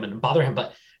screw with him and bother him.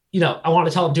 But, I want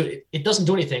to tell him, dude, it doesn't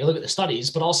do anything. Look at the studies,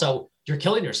 but also you're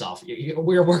killing yourself.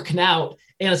 We're working out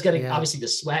and it's getting obviously the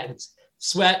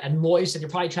sweat and moist, and you're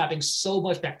probably trapping so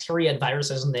much bacteria and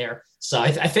viruses in there. So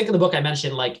I think in the book I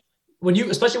mentioned, like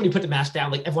especially when you put the mask down,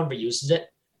 like everyone reuses it.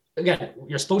 Again,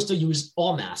 you're supposed to use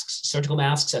all masks, surgical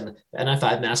masks and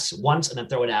N95 masks once and then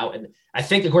throw it out. And I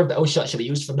think according to OSHA, it should be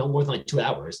used for no more than like 2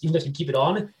 hours. Even if you keep it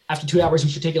on, after 2 hours, you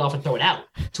should take it off and throw it out.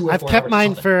 I've kept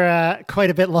mine for quite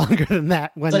a bit longer than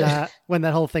that when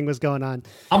that whole thing was going on.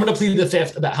 I'm going to plead the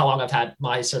fifth about how long I've had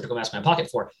my surgical mask in my pocket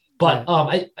for. But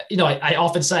I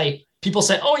often say, people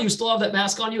say, oh, you still have that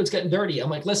mask on you? It's getting dirty. I'm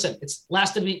like, listen, it's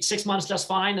lasted me 6 months just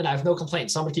fine. And I have no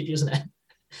complaints. So I'm going to keep using it.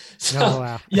 So,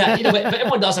 wow. Yeah, but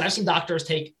everyone does it. I've seen doctors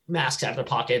take masks out of their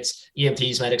pockets,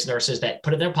 EMTs, medics, nurses that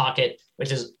put it in their pocket,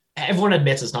 which is, everyone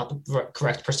admits is not the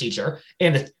correct procedure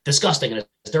and it's disgusting and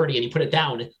it's dirty. And you put it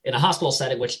down in a hospital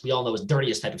setting, which we all know is the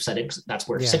dirtiest type of setting because that's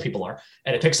where sick people are.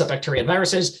 And it picks up bacteria and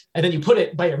viruses. And then you put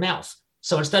it by your mouth.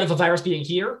 So instead of a virus being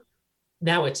here,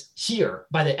 now it's here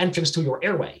by the entrance to your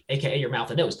airway, aka your mouth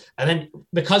and nose. And then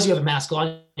because you have a mask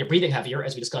on, you're breathing heavier,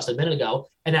 as we discussed a minute ago.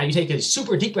 And now you take a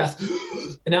super deep breath,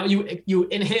 and now you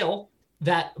inhale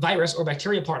that virus or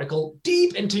bacteria particle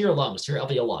deep into your lungs, to your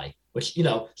alveoli, which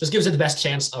just gives it the best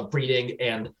chance of breathing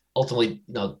and ultimately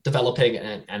developing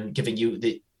and giving you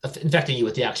infecting you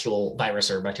with the actual virus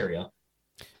or bacteria.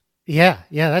 Yeah,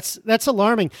 that's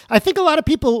alarming. I think a lot of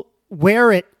people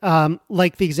wear it,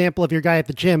 like the example of your guy at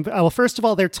the gym. Well, first of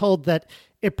all, they're told that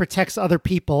it protects other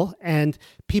people, and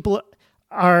people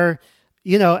are,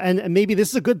 and maybe this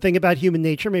is a good thing about human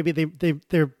nature. Maybe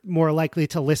they're more likely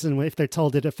to listen if they're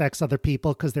told it affects other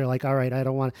people, because they're like, all right, I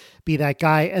don't want to be that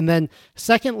guy. And then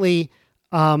secondly,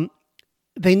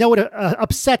 they know it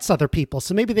upsets other people.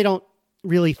 So maybe they don't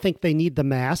really think they need the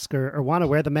mask or want to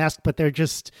wear the mask, but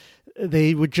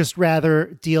they would just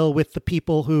rather deal with the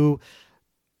people who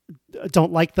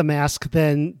don't like the mask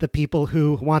than the people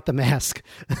who want the mask,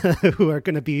 who are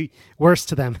going to be worse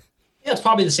to them. Yeah, it's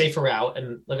probably the safer route.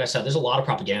 And like I said, there's a lot of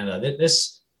propaganda.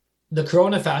 The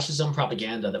Corona-Fascism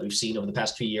propaganda that we've seen over the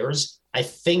past 2 years, I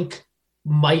think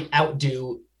might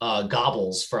outdo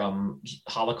Goebbels from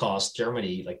Holocaust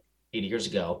Germany, like 80 years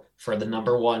ago, for the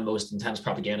number one most intense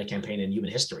propaganda campaign in human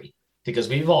history. Because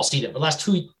we've all seen it. The last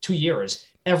two years,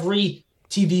 every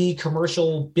TV,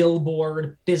 commercial,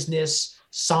 billboard, business,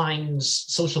 signs,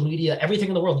 social media, everything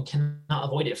in the world, you cannot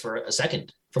avoid it for a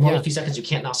second. For more than a few seconds, you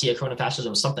can't not see a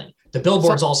Corona-Fascism something. The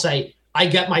billboards all say, I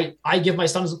give my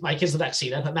kids the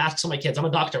vaccine. I put masks on my kids. I'm a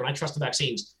doctor and I trust the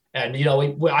vaccines. And,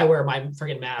 I wear my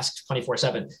friggin' mask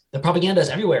 24/7. The propaganda is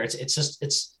everywhere.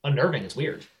 It's unnerving. It's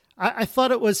weird. I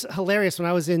thought it was hilarious when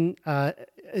I was in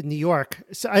New York.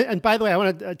 So, and by the way, I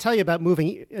want to tell you about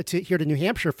moving here to New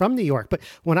Hampshire from New York. But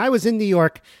when I was in New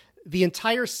York, the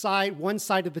entire one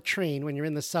side of the train, when you're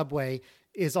in the subway,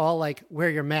 is all like, wear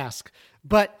your mask.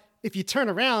 But if you turn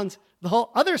around, the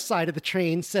whole other side of the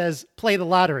train says, play the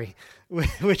lottery,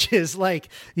 which is like,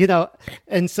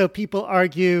 and so people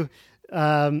argue,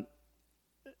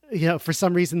 for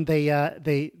some reason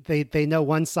they know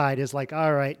one side is like,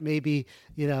 all right, maybe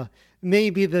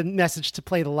the message to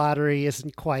play the lottery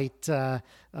isn't quite,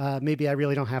 maybe I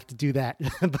really don't have to do that.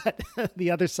 But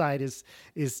the other side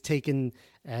is taken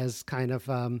as kind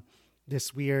of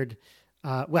this weird,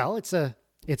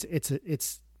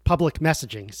 it's public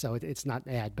messaging. So it's not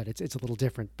an ad, but it's a little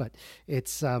different, but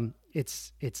it's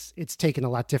taken a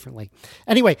lot differently.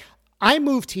 Anyway, I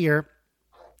moved here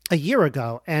a year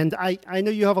ago, and I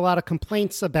know you have a lot of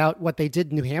complaints about what they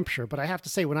did in New Hampshire, but I have to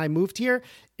say, when I moved here,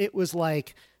 it was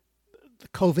like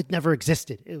COVID never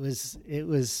existed. It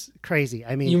was crazy.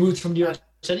 I mean, you moved from New York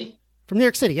City? From New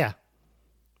York City, yeah.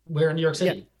 Where in New York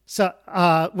City? Yeah. So,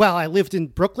 I lived in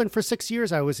Brooklyn for 6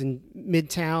 years. I was in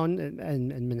Midtown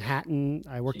and Manhattan.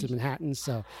 I worked in Manhattan.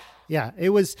 So, yeah, it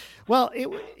was,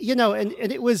 and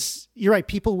it was, you're right.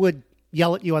 People would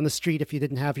yell at you on the street if you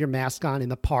didn't have your mask on in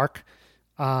the park.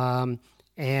 And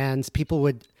people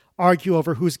would argue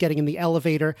over who's getting in the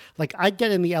elevator. Like, I'd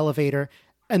get in the elevator,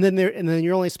 and then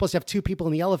you're only supposed to have two people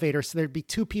in the elevator. So there'd be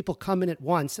two people coming at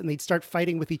once, and they'd start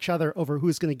fighting with each other over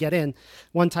who's going to get in.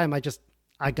 One time I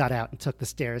got out and took the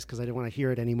stairs because I didn't want to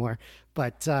hear it anymore.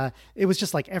 But it was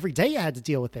just like every day you had to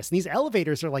deal with this. And these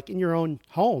elevators are like in your own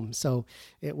home. So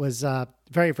it was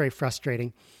very, very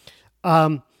frustrating.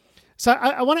 So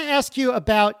I want to ask you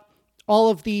about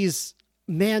all of these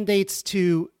mandates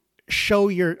to show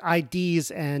your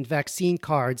IDs and vaccine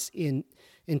cards in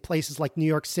places like New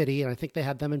York City. And I think they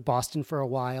had them in Boston for a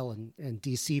while and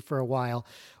DC for a while,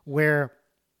 where,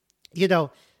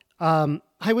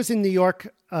 I was in New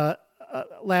York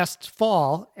last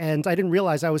fall, and I didn't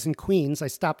realize I was in Queens. I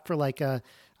stopped for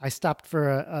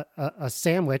a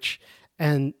sandwich,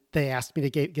 and they asked me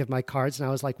to give my cards, and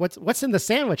I was like, what's in the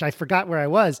sandwich? I forgot where I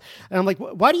was. And I'm like,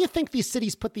 why do you think these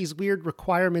cities put these weird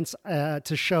requirements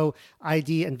to show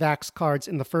ID and vax cards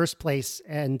in the first place?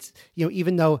 And,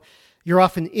 even though you're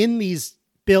often in these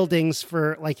buildings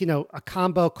for a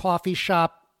combo coffee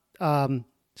shop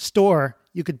store,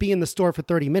 you could be in the store for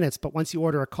 30 minutes, but once you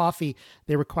order a coffee,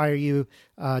 they require you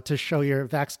to show your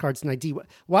vax cards and ID.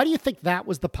 Why do you think that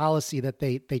was the policy that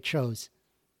they chose?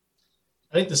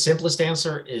 I think the simplest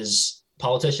answer is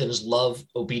politicians love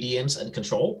obedience and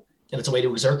control, and it's a way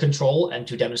to exert control and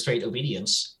to demonstrate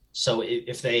obedience. So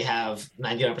if they have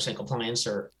 99% compliance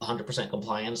or 100%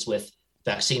 compliance with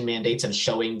vaccine mandates and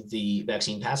showing the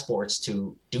vaccine passports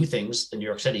to do things in New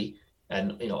York City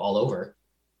and all over,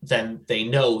 then they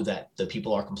know that the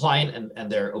people are compliant and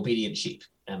they're obedient sheep,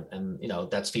 and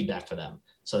that's feedback for them.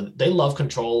 So they love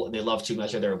control, and they love to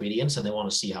measure their obedience, and they want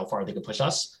to see how far they can push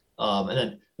us. And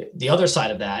then the other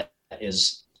side of that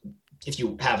is if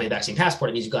you have a vaccine passport,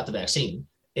 it means you got the vaccine.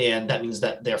 And that means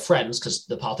that they're friends, because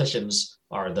the politicians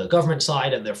are the government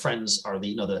side and their friends are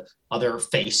the other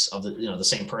face of the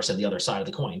same person, the other side of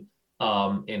the coin,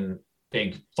 in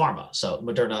big pharma. So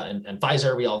Moderna and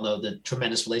Pfizer, we all know the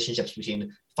tremendous relationships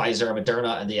between Pfizer and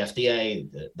Moderna and the FDA,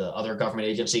 the other government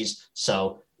agencies.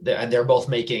 So they're both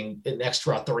making an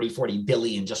extra 30-40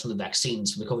 billion just from the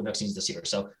vaccines, from the COVID vaccines this year.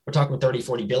 So we're talking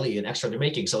 30-40 billion extra they're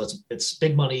making. So it's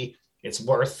big money. It's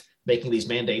worth making these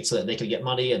mandates so that they can get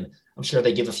money. And I'm sure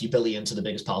they give a few billion to the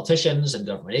biggest politicians and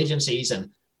government agencies.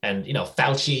 And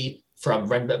Fauci from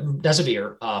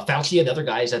Remdesivir, Fauci and the other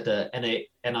guys at the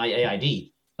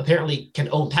NIAID apparently can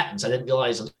own patents. I didn't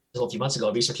realize until a few months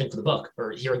ago, researching for the book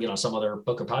or hearing it on some other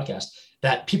book or podcast,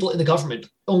 that people in the government,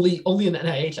 only in the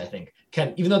NIH, I think,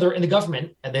 can, even though they're in the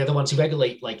government and they're the ones who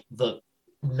regulate like the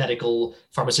medical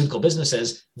pharmaceutical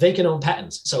businesses, they can own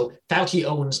patents. So Fauci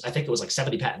owns, I think it was like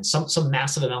 70 patents, some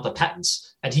massive amount of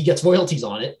patents, and he gets royalties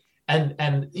on it.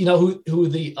 And you know who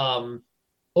the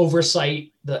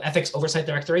the ethics oversight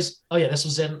director is? Oh yeah, this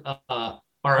was in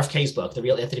RFK's book, The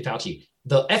Real Anthony Fauci.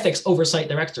 The ethics oversight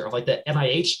director of like the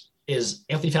NIH is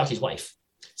Anthony Fauci's wife.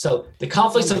 So the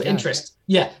conflicts of interest,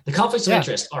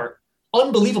 interest are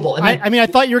unbelievable. I mean, I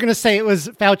thought you were going to say it was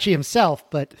Fauci himself,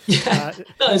 but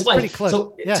it's pretty close.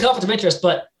 So it's a conflict of interest,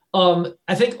 but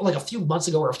I think like a few months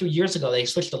ago or a few years ago, they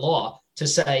switched the law to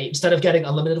say, instead of getting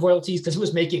unlimited royalties, because he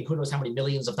was making who knows how many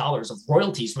millions of dollars of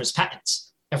royalties from his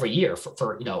patents every year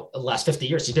for the last 50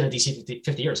 years. He's been in DC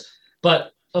 50 years.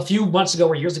 But a few months ago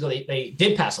or years ago, they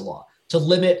did pass a law to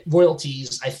limit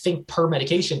royalties, I think, per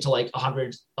medication to like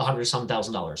 $100 some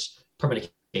 $1,000 per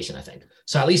medication, I think.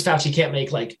 So at least Fauci can't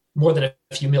make like more than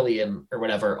a few million or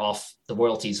whatever off the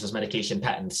royalties of his medication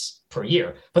patents per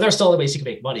year. But there's still other ways he can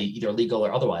make money, either legal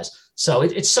or otherwise. So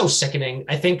it's so sickening.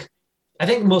 I think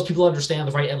most people understand,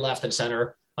 the right and left and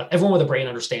center. Everyone with a brain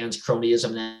understands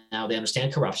cronyism now. They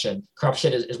understand corruption.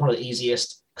 Corruption is one of the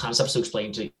easiest concepts to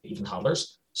explain to even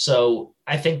toddlers. So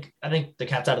I think the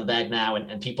cat's out of the bag now,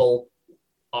 and people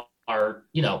are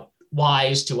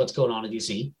wise to what's going on in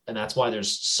DC, and that's why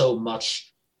there's so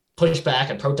much pushback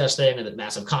and protesting and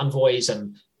massive convoys,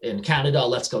 and in Canada,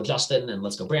 let's go Justin and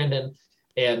let's go Brandon,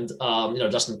 and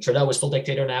Justin Trudeau is full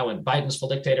dictator now, and Biden's full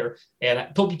dictator,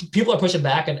 and people are pushing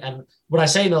back. And what I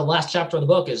say in the last chapter of the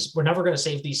book is, we're never going to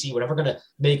save DC. We're never going to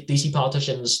make DC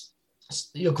politicians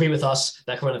agree with us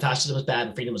that Corona-Fascism is bad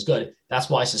and freedom is good. That's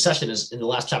why secession is in the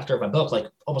last chapter of my book, like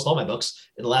almost all my books.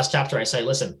 In the last chapter, I say,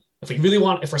 listen,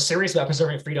 if we're serious about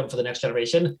preserving freedom for the next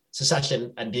generation,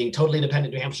 secession and being totally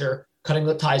independent New Hampshire, cutting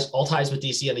all ties with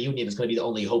DC and the Union is going to be the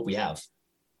only hope we have.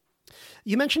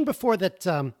 You mentioned before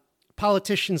that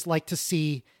politicians like to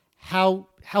see how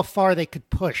far they could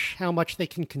push, how much they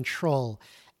can control.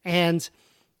 And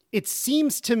it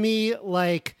seems to me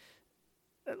like,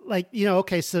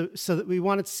 okay, so that we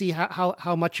wanted to see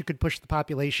how much you could push the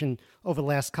population over the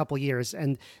last couple of years.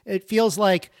 And it feels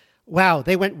like, wow,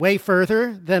 they went way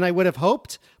further than I would have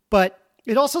hoped. But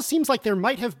it also seems like there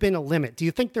might have been a limit. Do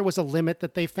you think there was a limit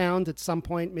that they found at some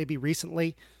point, maybe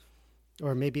recently?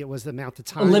 Or maybe it was the amount of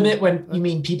time? A limit when you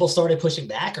mean people started pushing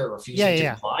back or refusing to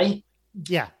comply?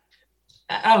 Yeah.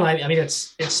 I don't know. I mean,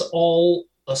 it's all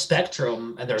a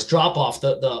spectrum, and there's drop off.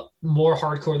 The more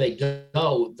hardcore they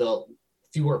go, the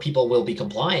fewer people will be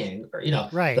complying, or,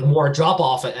 right. The more drop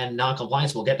off and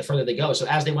non-compliance will get, the further they go. So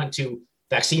as they went to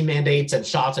vaccine mandates and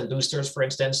shots and boosters, for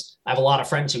instance, I have a lot of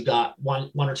friends who got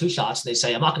one or two shots. And they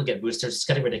say, I'm not going to get boosters. It's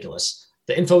getting ridiculous.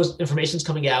 The information's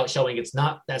coming out showing it's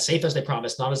not that safe as they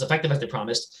promised, not as effective as they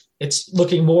promised. It's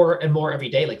looking more and more every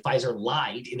day like Pfizer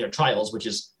lied in their trials, which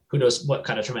is who knows what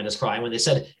kind of tremendous crime. When they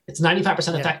said it's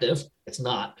 95% effective, it's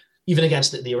not. Even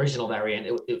against the original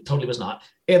variant, it totally was not.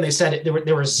 And they said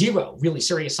there were zero really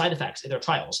serious side effects in their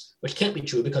trials, which can't be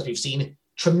true because we've seen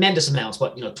tremendous amounts,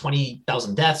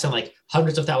 20,000 deaths and like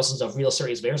hundreds of thousands of real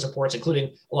serious virus reports,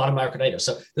 including a lot of myocarditis.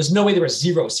 So there's no way there was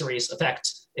zero serious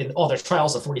effects in all their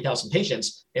trials of 40,000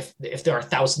 patients if there are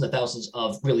thousands and thousands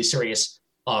of really serious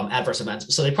adverse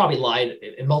events. So they probably lied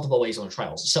in multiple ways on the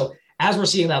trials. So as we're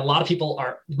seeing that, a lot of people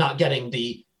are not getting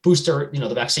the booster,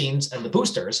 the vaccines and the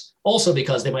boosters, also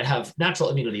because they might have natural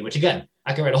immunity, which again,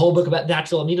 I can write a whole book about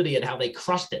natural immunity and how they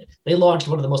crushed it. They launched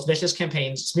one of the most vicious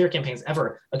campaigns, smear campaigns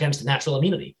ever against natural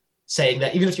immunity, saying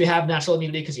that even if you have natural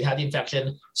immunity because you had the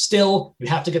infection, still you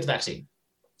have to get the vaccine.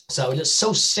 So it's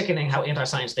so sickening how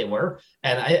anti-science they were.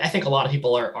 And I think a lot of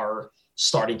people are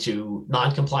starting to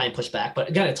non-comply and push back. But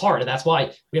again, it's hard. And that's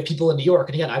why we have people in New York.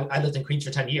 And again, I lived in Queens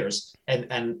for 10 years.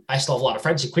 And I still have a lot of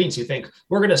friends in Queens who think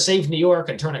we're going to save New York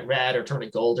and turn it red or turn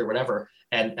it gold or whatever.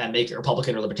 and make it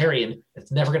Republican or Libertarian.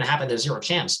 It's never going to happen. There's zero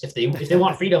chance. If they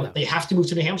want freedom, they have to move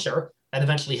to New Hampshire and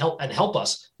eventually help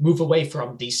us move away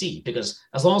from DC. Because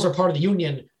as long as we're part of the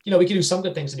Union, we can do some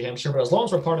good things in New Hampshire, but as long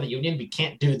as we're part of the Union, we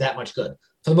can't do that much good.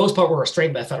 For the most part, we're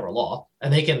restrained by federal law,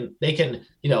 and they can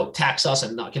tax us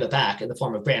and not give it back in the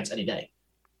form of grants any day.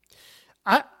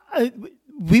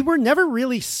 We were never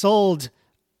really sold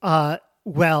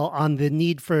well on the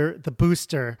need for the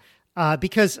booster.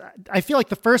 Because I feel like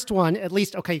the first one, at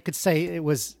least, okay, you could say it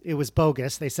was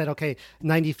bogus. They said, okay,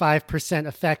 95%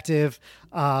 effective.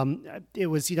 It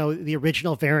was, the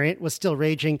original variant was still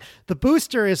raging. The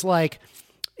booster is like,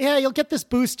 yeah, you'll get this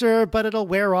booster, but it'll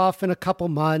wear off in a couple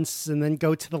months and then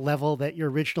go to the level that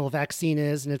your original vaccine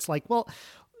is. And it's like, well,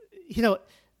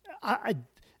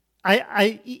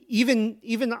 I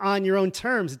even on your own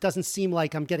terms, it doesn't seem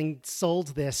like I'm getting sold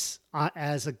this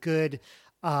as a good,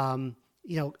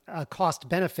 cost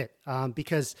benefit,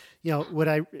 because, would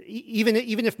I, even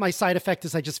if my side effect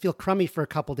is I just feel crummy for a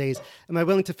couple days, am I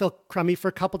willing to feel crummy for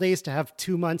a couple days to have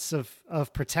 2 months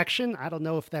of protection? I don't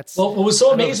know if that's. Well, what was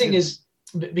so amazing is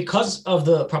because of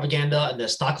the propaganda and the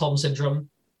Stockholm syndrome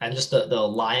and just the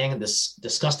lying and this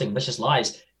disgusting, vicious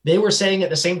lies, they were saying at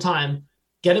the same time,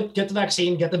 get the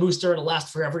vaccine, get the booster, it'll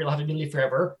last forever, you'll have immunity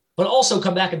forever. But also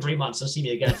come back in 3 months and see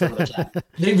me again for another chat.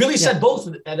 They really said both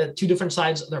at two different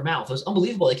sides of their mouth. It was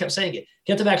unbelievable. They kept saying it.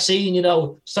 Get the vaccine,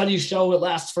 studies show it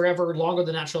lasts forever, longer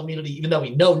than natural immunity, even though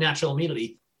we know natural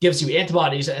immunity gives you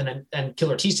antibodies and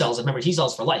killer T cells and memory T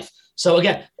cells for life. So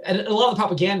again, and a lot of the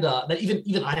propaganda that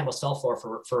even I almost fell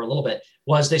for a little bit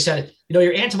was they said,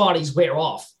 your antibodies wear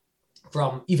off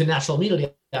from even natural immunity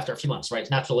after a few months, right?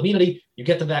 It's natural immunity, you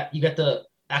get the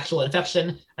actual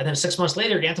infection, and then 6 months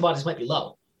later, your antibodies might be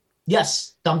low.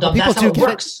 Yes, dumb. That's how it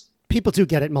works. People do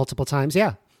get it multiple times.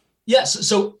 Yeah. Yes.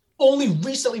 So only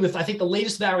recently, with I think the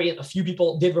latest variant, a few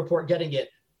people did report getting it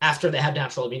after they had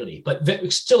natural immunity, but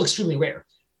still extremely rare.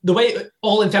 The way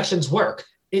all infections work,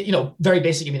 very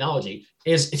basic immunology,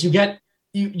 is if you get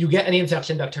any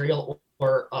infection, bacterial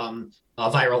or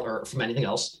viral or from anything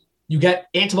else, you get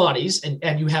antibodies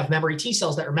and you have memory T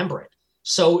cells that remember it.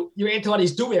 So your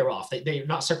antibodies do wear off. They're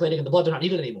not circulating in the blood. They're not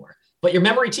needed anymore. But your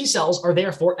memory T cells are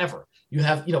there forever. You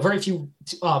have, very few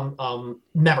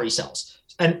memory cells.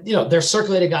 And, they're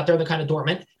circulating out there. They're kind of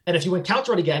dormant. And if you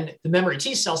encounter it again, the memory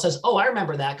T cell says, oh, I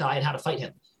remember that guy and how to fight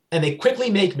him. And they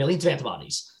quickly make millions of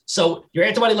antibodies. So your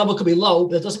antibody level could be low,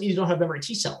 but it doesn't mean you don't have memory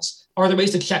T cells. Are there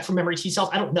ways to check for memory T cells?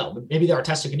 I don't know. Maybe there are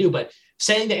tests you can do, but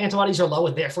saying that antibodies are low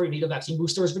and therefore you need a vaccine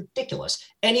booster is ridiculous.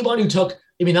 Anyone who took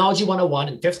Immunology 101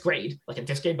 in fifth grade, like in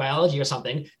fifth grade biology or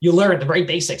something, you learn the very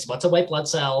basics. What's a white blood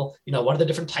cell? What are the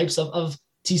different types of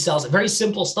T cells? Very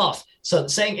simple stuff. So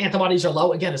saying antibodies are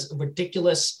low, again, is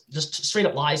ridiculous, just straight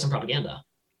up lies and propaganda.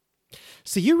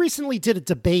 So you recently did a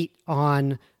debate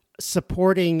on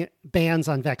supporting bans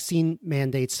on vaccine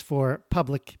mandates for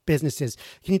public businesses.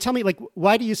 Can you tell me,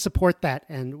 why do you support that?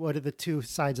 And what are the two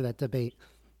sides of that debate?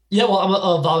 Yeah, well, I'm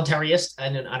a voluntarist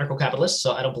and an anarcho-capitalist,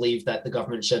 so I don't believe that the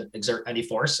government should exert any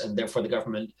force, and therefore the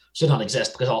government should not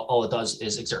exist because all it does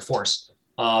is exert force.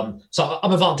 So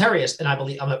I'm a voluntarist, and I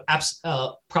believe I'm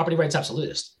a property rights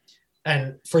absolutist.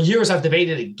 And for years, I've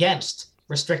debated against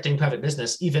restricting private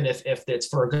business, even if it's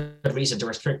for a good reason to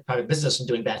restrict private business from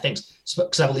doing bad things.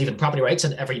 Because I believe in property rights,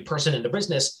 and every person in the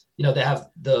business, they have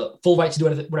the full right to do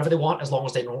whatever they want as long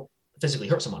as they don't physically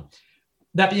hurt someone.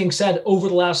 That being said, over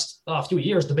the last few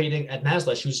years, debating Ed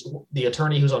Maslish, who's the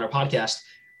attorney who's on our podcast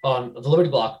on the Liberty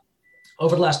Block,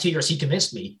 over the last 2 years, he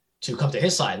convinced me to come to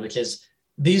his side, which is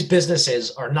these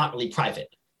businesses are not really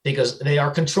private because they are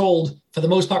controlled for the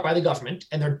most part by the government,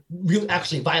 and they're really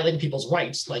actually violating people's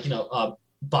rights, like,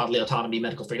 bodily autonomy,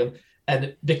 medical freedom.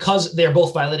 And because they're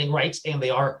both violating rights and they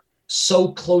are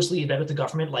so closely embedded with the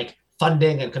government, like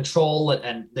funding and control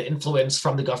and the influence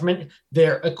from the government,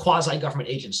 they're a quasi-government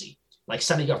agency. Like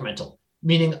semi-governmental,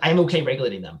 meaning I'm okay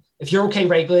regulating them. If you're okay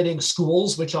regulating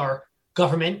schools, which are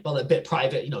government, but a bit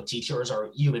private, teachers are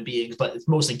human beings, but it's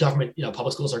mostly government,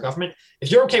 public schools are government. If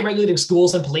you're okay regulating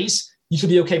schools and police, you should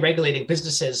be okay regulating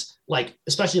businesses,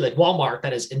 especially like Walmart,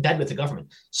 that is in bed with the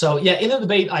government. So yeah, in the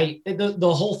debate,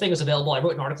 the whole thing is available. I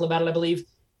wrote an article about it, I believe.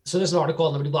 So there's an article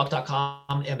on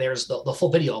libertyblock.com, and there's the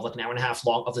full video of an hour and a half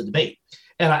long of the debate.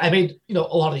 And I made, a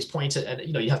lot of these points, and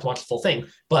you have to watch the full thing.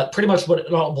 But pretty much what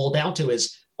it all boiled down to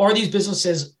is, are these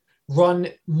businesses run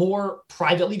more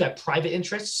privately by private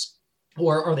interests,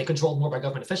 or are they controlled more by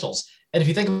government officials? And if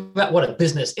you think about what a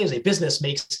business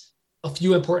makes a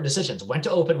few important decisions: when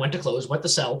to open, when to close, what to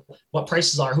sell, what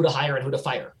prices are, who to hire, and who to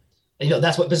fire. And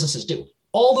that's what businesses do.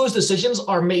 all those decisions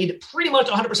are made pretty much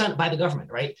 100% by the government,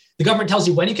 right? The government tells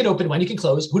you when you can open, when you can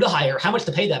close, who to hire, how much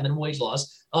to pay them, minimum wage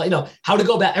laws, how to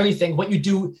go about everything, what you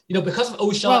do, because of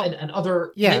OSHA and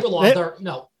other labor laws, there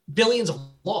are, billions of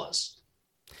laws.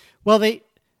 Well,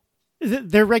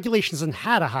 their regulations on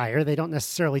how to hire, they don't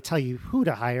necessarily tell you who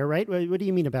to hire, right? What do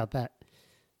you mean about that?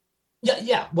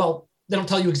 Yeah. Well, they don't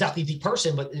tell you exactly the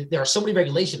person, but there are so many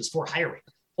regulations for hiring.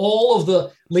 All of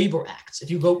the labor acts, if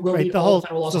you go read all the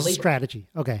federal laws on labor. Strategy.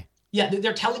 Okay. Yeah,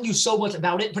 they're telling you so much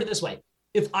about it. Put it this way.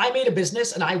 If I made a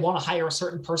business and I want to hire a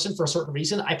certain person for a certain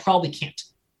reason, I probably can't.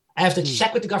 I have to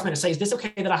check with the government and say, is this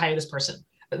okay that I hire this person?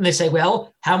 And they say,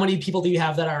 well, how many people do you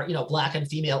have that are, black and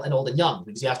female and old and young?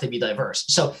 Because you have to be diverse.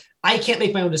 So I can't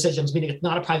make my own decisions, meaning it's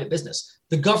not a private business.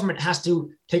 The government has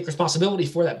to take responsibility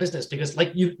for that business because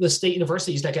the state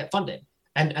universities that get funded.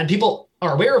 And people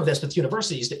are aware of this with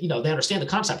universities that, they understand the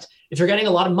concept. If you're getting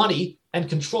a lot of money and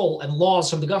control and laws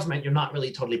from the government, you're not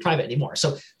really totally private anymore.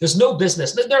 So there's no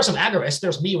business. There are some agorists.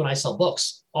 There's me when I sell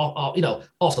books,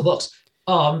 off the books.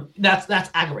 That's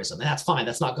agorism, and that's fine.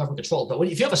 That's not government controlled. But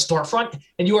if you have a storefront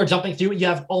and you are jumping through, you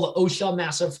have all the OSHA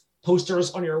massive posters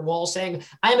on your wall saying,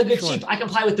 I am a good sheep. I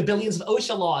comply with the billions of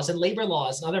OSHA laws and labor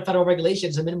laws and other federal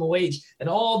regulations and minimum wage and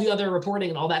all the other reporting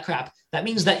and all that crap. That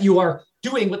means that you are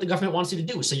doing what the government wants you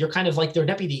to do. So you're kind of like their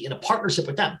deputy in a partnership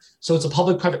with them. So it's a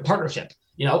public-private partnership.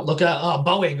 Look at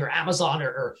Boeing or Amazon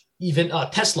or even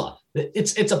Tesla.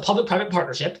 It's a public-private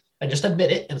partnership, and just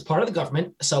admit it, and it's part of the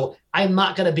government. So I'm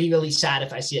not going to be really sad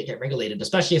if I see it get regulated,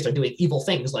 especially if they're doing evil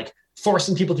things like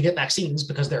forcing people to get vaccines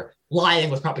because they're lying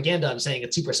with propaganda and saying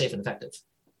it's super safe and effective.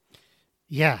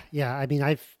 Yeah. I mean,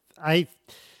 I've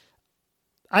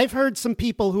heard some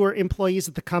people who are employees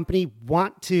at the company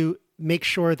want to make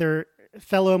sure their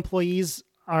fellow employees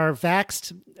are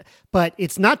vaxxed, but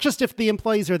it's not just if the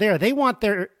employees are there. They want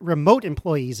their remote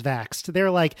employees vaxxed.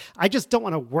 They're like, I just don't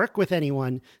want to work with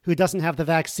anyone who doesn't have the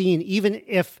vaccine, even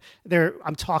if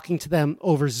I'm talking to them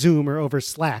over Zoom or over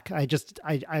Slack.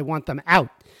 I want them out.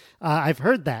 I've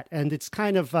heard that. And it's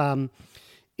kind of,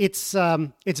 it's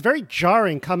very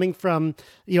jarring coming from,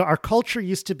 our culture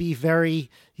used to be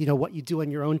very, what you do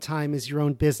on your own time is your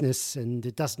own business and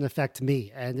it doesn't affect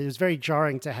me. And it was very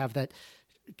jarring to have that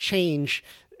change.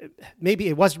 Maybe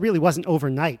it really wasn't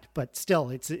overnight, but still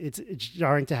it's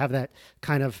jarring to have that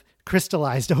kind of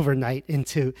crystallized overnight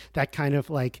into that kind of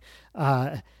like,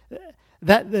 when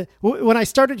I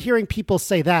started hearing people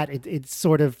say that, it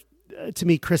sort of, to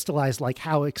me, crystallized like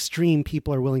how extreme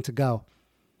people are willing to go.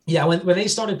 Yeah, when they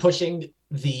started pushing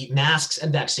the masks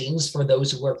and vaccines for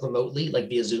those who work remotely, like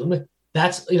via Zoom,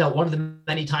 that's one of the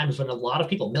many times when a lot of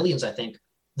people, millions, I think,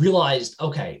 realized,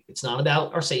 okay, it's not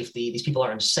about our safety. These people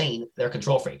are insane. They're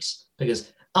control freaks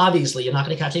because obviously you're not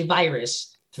going to catch a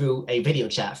virus through a video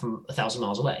chat from 1,000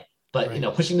 miles away. But,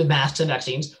 right. Pushing the masks and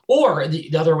vaccines, or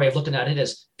the other way of looking at it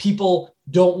is people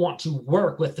don't want to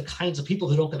work with the kinds of people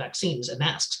who don't get vaccines and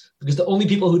masks because the only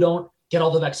people who don't get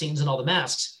all the vaccines and all the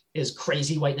masks is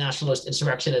crazy white nationalist,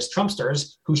 insurrectionist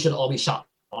Trumpsters who should all be shot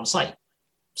on sight.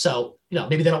 So,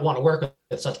 maybe they don't want to work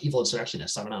with such evil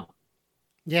insurrectionists. I don't know.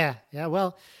 Yeah.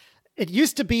 Well, it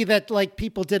used to be that like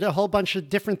people did a whole bunch of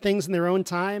different things in their own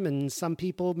time, and some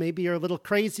people maybe are a little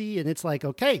crazy, and it's like,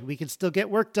 okay, we can still get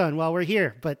work done while we're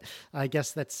here. But I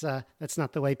guess that's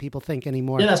not the way people think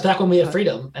anymore. Yeah, that's back when we had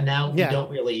freedom, and now we don't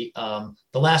really. The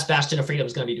last bastion of freedom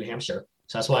is going to be New Hampshire,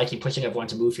 so that's why I keep pushing everyone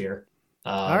to move here.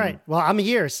 All right. Well, I'm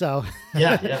here, so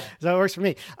yeah. So it works for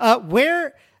me.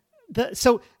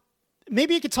 So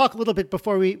maybe you could talk a little bit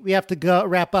before we have to go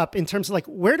wrap up in terms of like,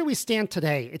 where do we stand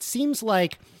today? It seems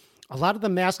like a lot of the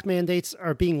mask mandates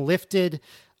are being lifted.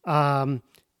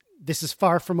 This is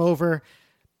far from over.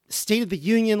 State of the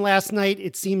Union last night,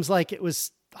 it seems like it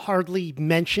was hardly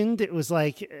mentioned. It was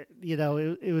like,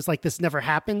 it was like this never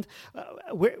happened.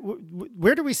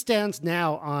 Where do we stand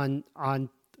now on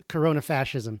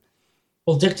Corona-Fascism?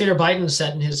 Well, Dictator Biden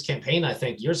said in his campaign, I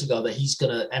think years ago, that he's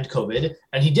going to end COVID.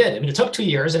 And he did. I mean, it took 2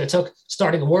 years and it took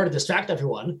starting a war to distract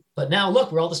everyone. But now,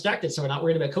 look, we're all distracted. So we're not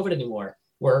worried about COVID anymore.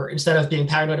 Instead of being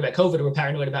paranoid about COVID, we're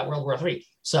paranoid about World War III.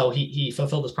 So he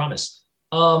fulfilled his promise.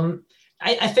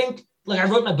 I think, like I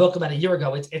wrote in my book about a year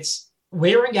ago, it's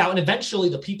wearing out. And eventually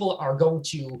the people are going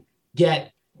to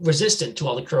get resistant to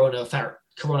all the corona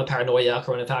paranoia,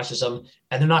 Corona-Fascism,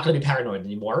 and they're not going to be paranoid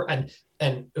anymore. And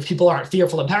if people aren't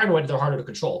fearful and paranoid, they're harder to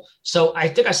control. So I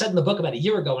think I said in the book about a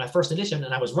year ago in my first edition,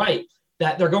 and I was right,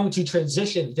 that they're going to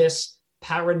transition this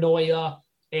paranoia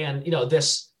and,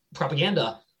 this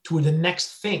propaganda to the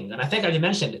next thing. And I think I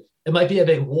mentioned it might be a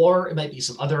big war. It might be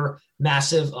some other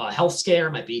massive health scare.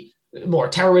 It might be more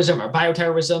terrorism or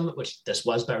bioterrorism, which this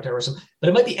was bioterrorism, but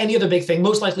it might be any other big thing,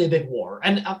 most likely a big war.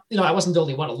 And, I wasn't the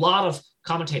only one. A lot of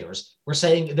commentators were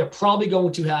saying they're probably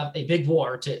going to have a big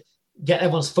war to get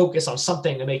everyone's focus on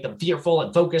something to make them fearful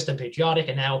and focused and patriotic.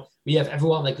 And now we have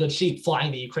everyone like good sheep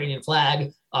flying the Ukrainian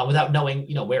flag without knowing,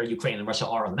 where Ukraine and Russia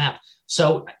are on the map.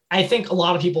 So I think a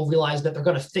lot of people realize that they're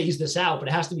going to phase this out, but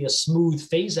it has to be a smooth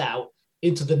phase out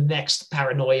into the next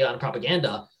paranoia and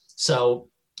propaganda. So,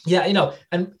 yeah,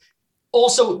 and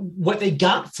also what they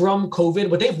got from COVID,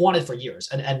 what they've wanted for years,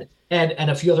 and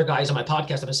a few other guys on my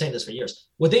podcast have been saying this for years,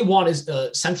 what they want is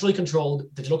a centrally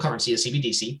controlled digital currency, a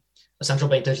CBDC, a central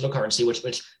bank digital currency, which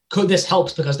this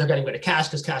helps because they're getting rid of cash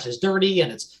because cash is dirty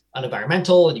and it's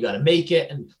unenvironmental and you got to make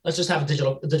it. And let's just have a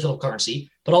digital currency.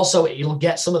 But also it'll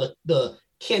get some of the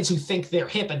kids who think they're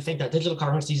hip and think that digital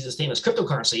currency is the same as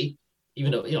cryptocurrency,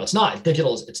 even though, it's not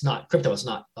digital, it's not crypto, it's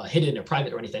not hidden or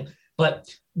private or anything. But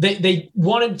they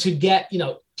wanted to get,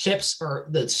 chips or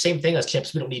the same thing as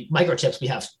chips. We don't need microchips. We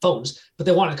have phones, but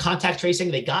they wanted contact tracing.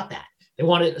 They got that. They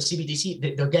wanted a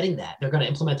CBDC. They're getting that. They're going to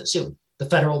implement it soon. The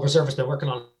Federal Reserve has been working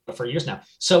on it for years now.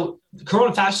 So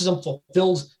Corona-Fascism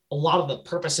fulfilled a lot of the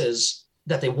purposes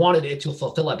that they wanted it to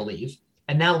fulfill, I believe.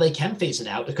 And now they can phase it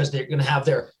out because they're going to have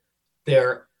their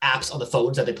apps on the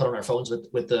phones that they put on our phones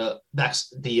with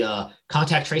the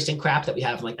contact tracing crap that we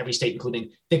have in like every state,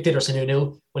 including Dictator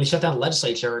Sununu. When he shut down the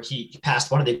legislature, he passed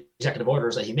one of the executive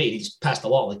orders that he made. He passed the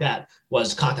law like that,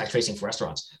 was contact tracing for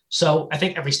restaurants. So I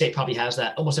think every state probably has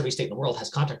that. Almost every state in the world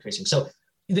has contact tracing. So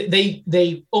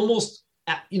they almost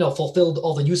fulfilled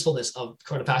all the usefulness of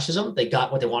Corona-Fascism. They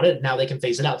got what they wanted. Now they can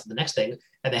phase it out to the next thing,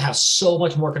 and they have so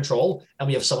much more control, and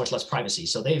we have so much less privacy.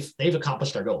 So they've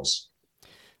accomplished their goals.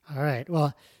 All right.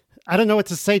 Well, I don't know what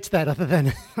to say to that other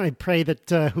than I pray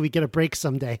that we get a break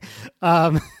someday.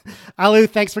 Alu,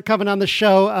 thanks for coming on the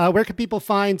show. Where can people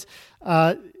find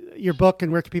your book,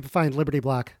 and where can people find Liberty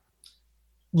Block?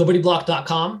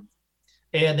 LibertyBlock.com,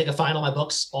 and they can find all my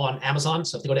books on Amazon.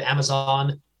 So if they go to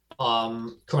Amazon,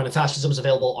 Corona-Fascism is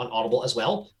available on Audible as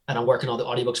well. And I'm working on the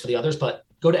audiobooks for the others, but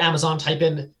go to Amazon, type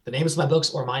in the names of my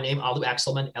books or my name, Alu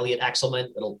Axelman, Elliot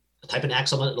Axelman. Type in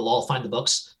Axelman, it'll all find the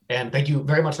books. And thank you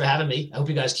very much for having me. I hope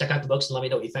you guys check out the books and let me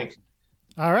know what you think.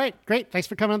 All right, great. Thanks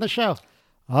for coming on the show.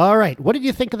 All right, what did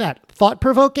you think of that?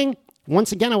 Thought-provoking?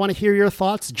 Once again, I want to hear your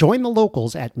thoughts. Join the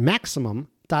locals at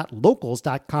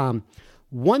maximum.locals.com.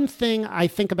 One thing I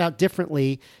think about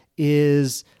differently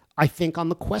is I think on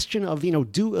the question of,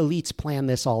 do elites plan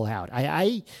this all out?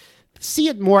 I see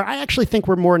it more. I actually think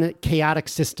we're more in a chaotic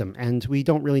system and we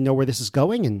don't really know where this is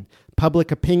going. And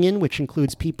public opinion, which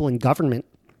includes people in government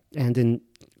and in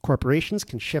corporations,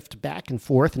 can shift back and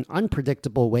forth in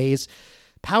unpredictable ways.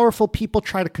 Powerful people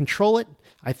try to control it.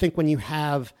 I think when you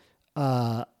have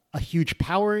a huge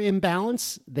power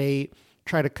imbalance, they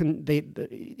try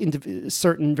to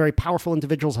certain very powerful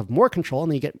individuals have more control,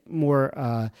 and you get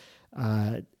more.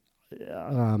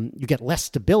 You get less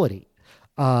stability.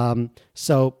 But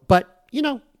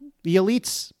the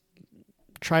elites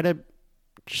try to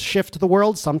shift the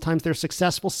world. Sometimes they're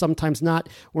successful, sometimes not.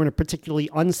 We're in a particularly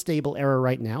unstable era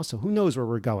right now, so who knows where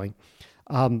we're going.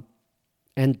 And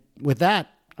with that,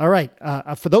 all right,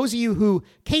 for those of you who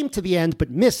came to the end but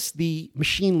missed the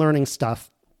machine learning stuff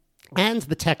and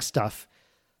the tech stuff,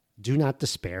 do not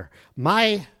despair.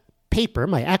 My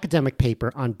academic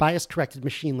paper on bias-corrected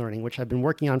machine learning, which I've been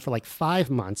working on for like 5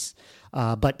 months,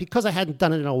 but because I hadn't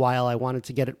done it in a while, I wanted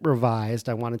to get it revised.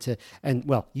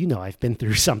 I've been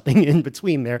through something in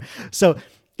between there. So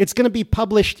it's going to be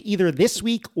published either this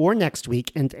week or next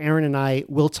week, and Aaron and I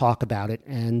will talk about it.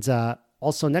 And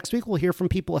also next week, we'll hear from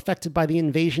people affected by the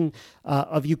invasion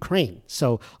of Ukraine.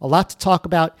 So a lot to talk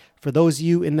about for those of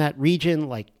you in that region,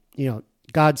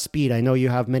 Godspeed. I know you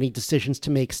have many decisions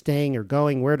to make, staying or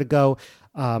going, where to go,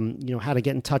 how to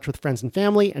get in touch with friends and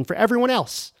family. And for everyone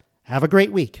else, have a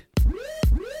great week.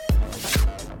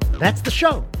 That's the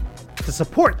show. To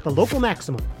support the Local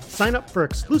Maximum, sign up for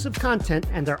exclusive content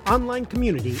and our online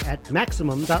community at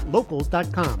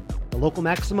maximum.locals.com. The Local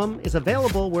Maximum is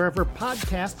available wherever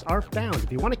podcasts are found.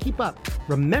 If you want to keep up,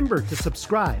 remember to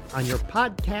subscribe on your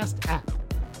podcast app.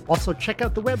 Also, check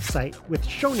out the website with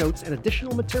show notes and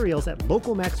additional materials at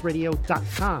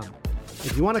localmaxradio.com.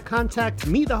 If you want to contact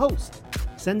me, the host,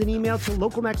 send an email to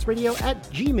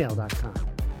localmaxradio@gmail.com.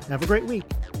 Have a great week.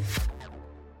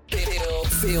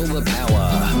 Feel the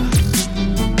power.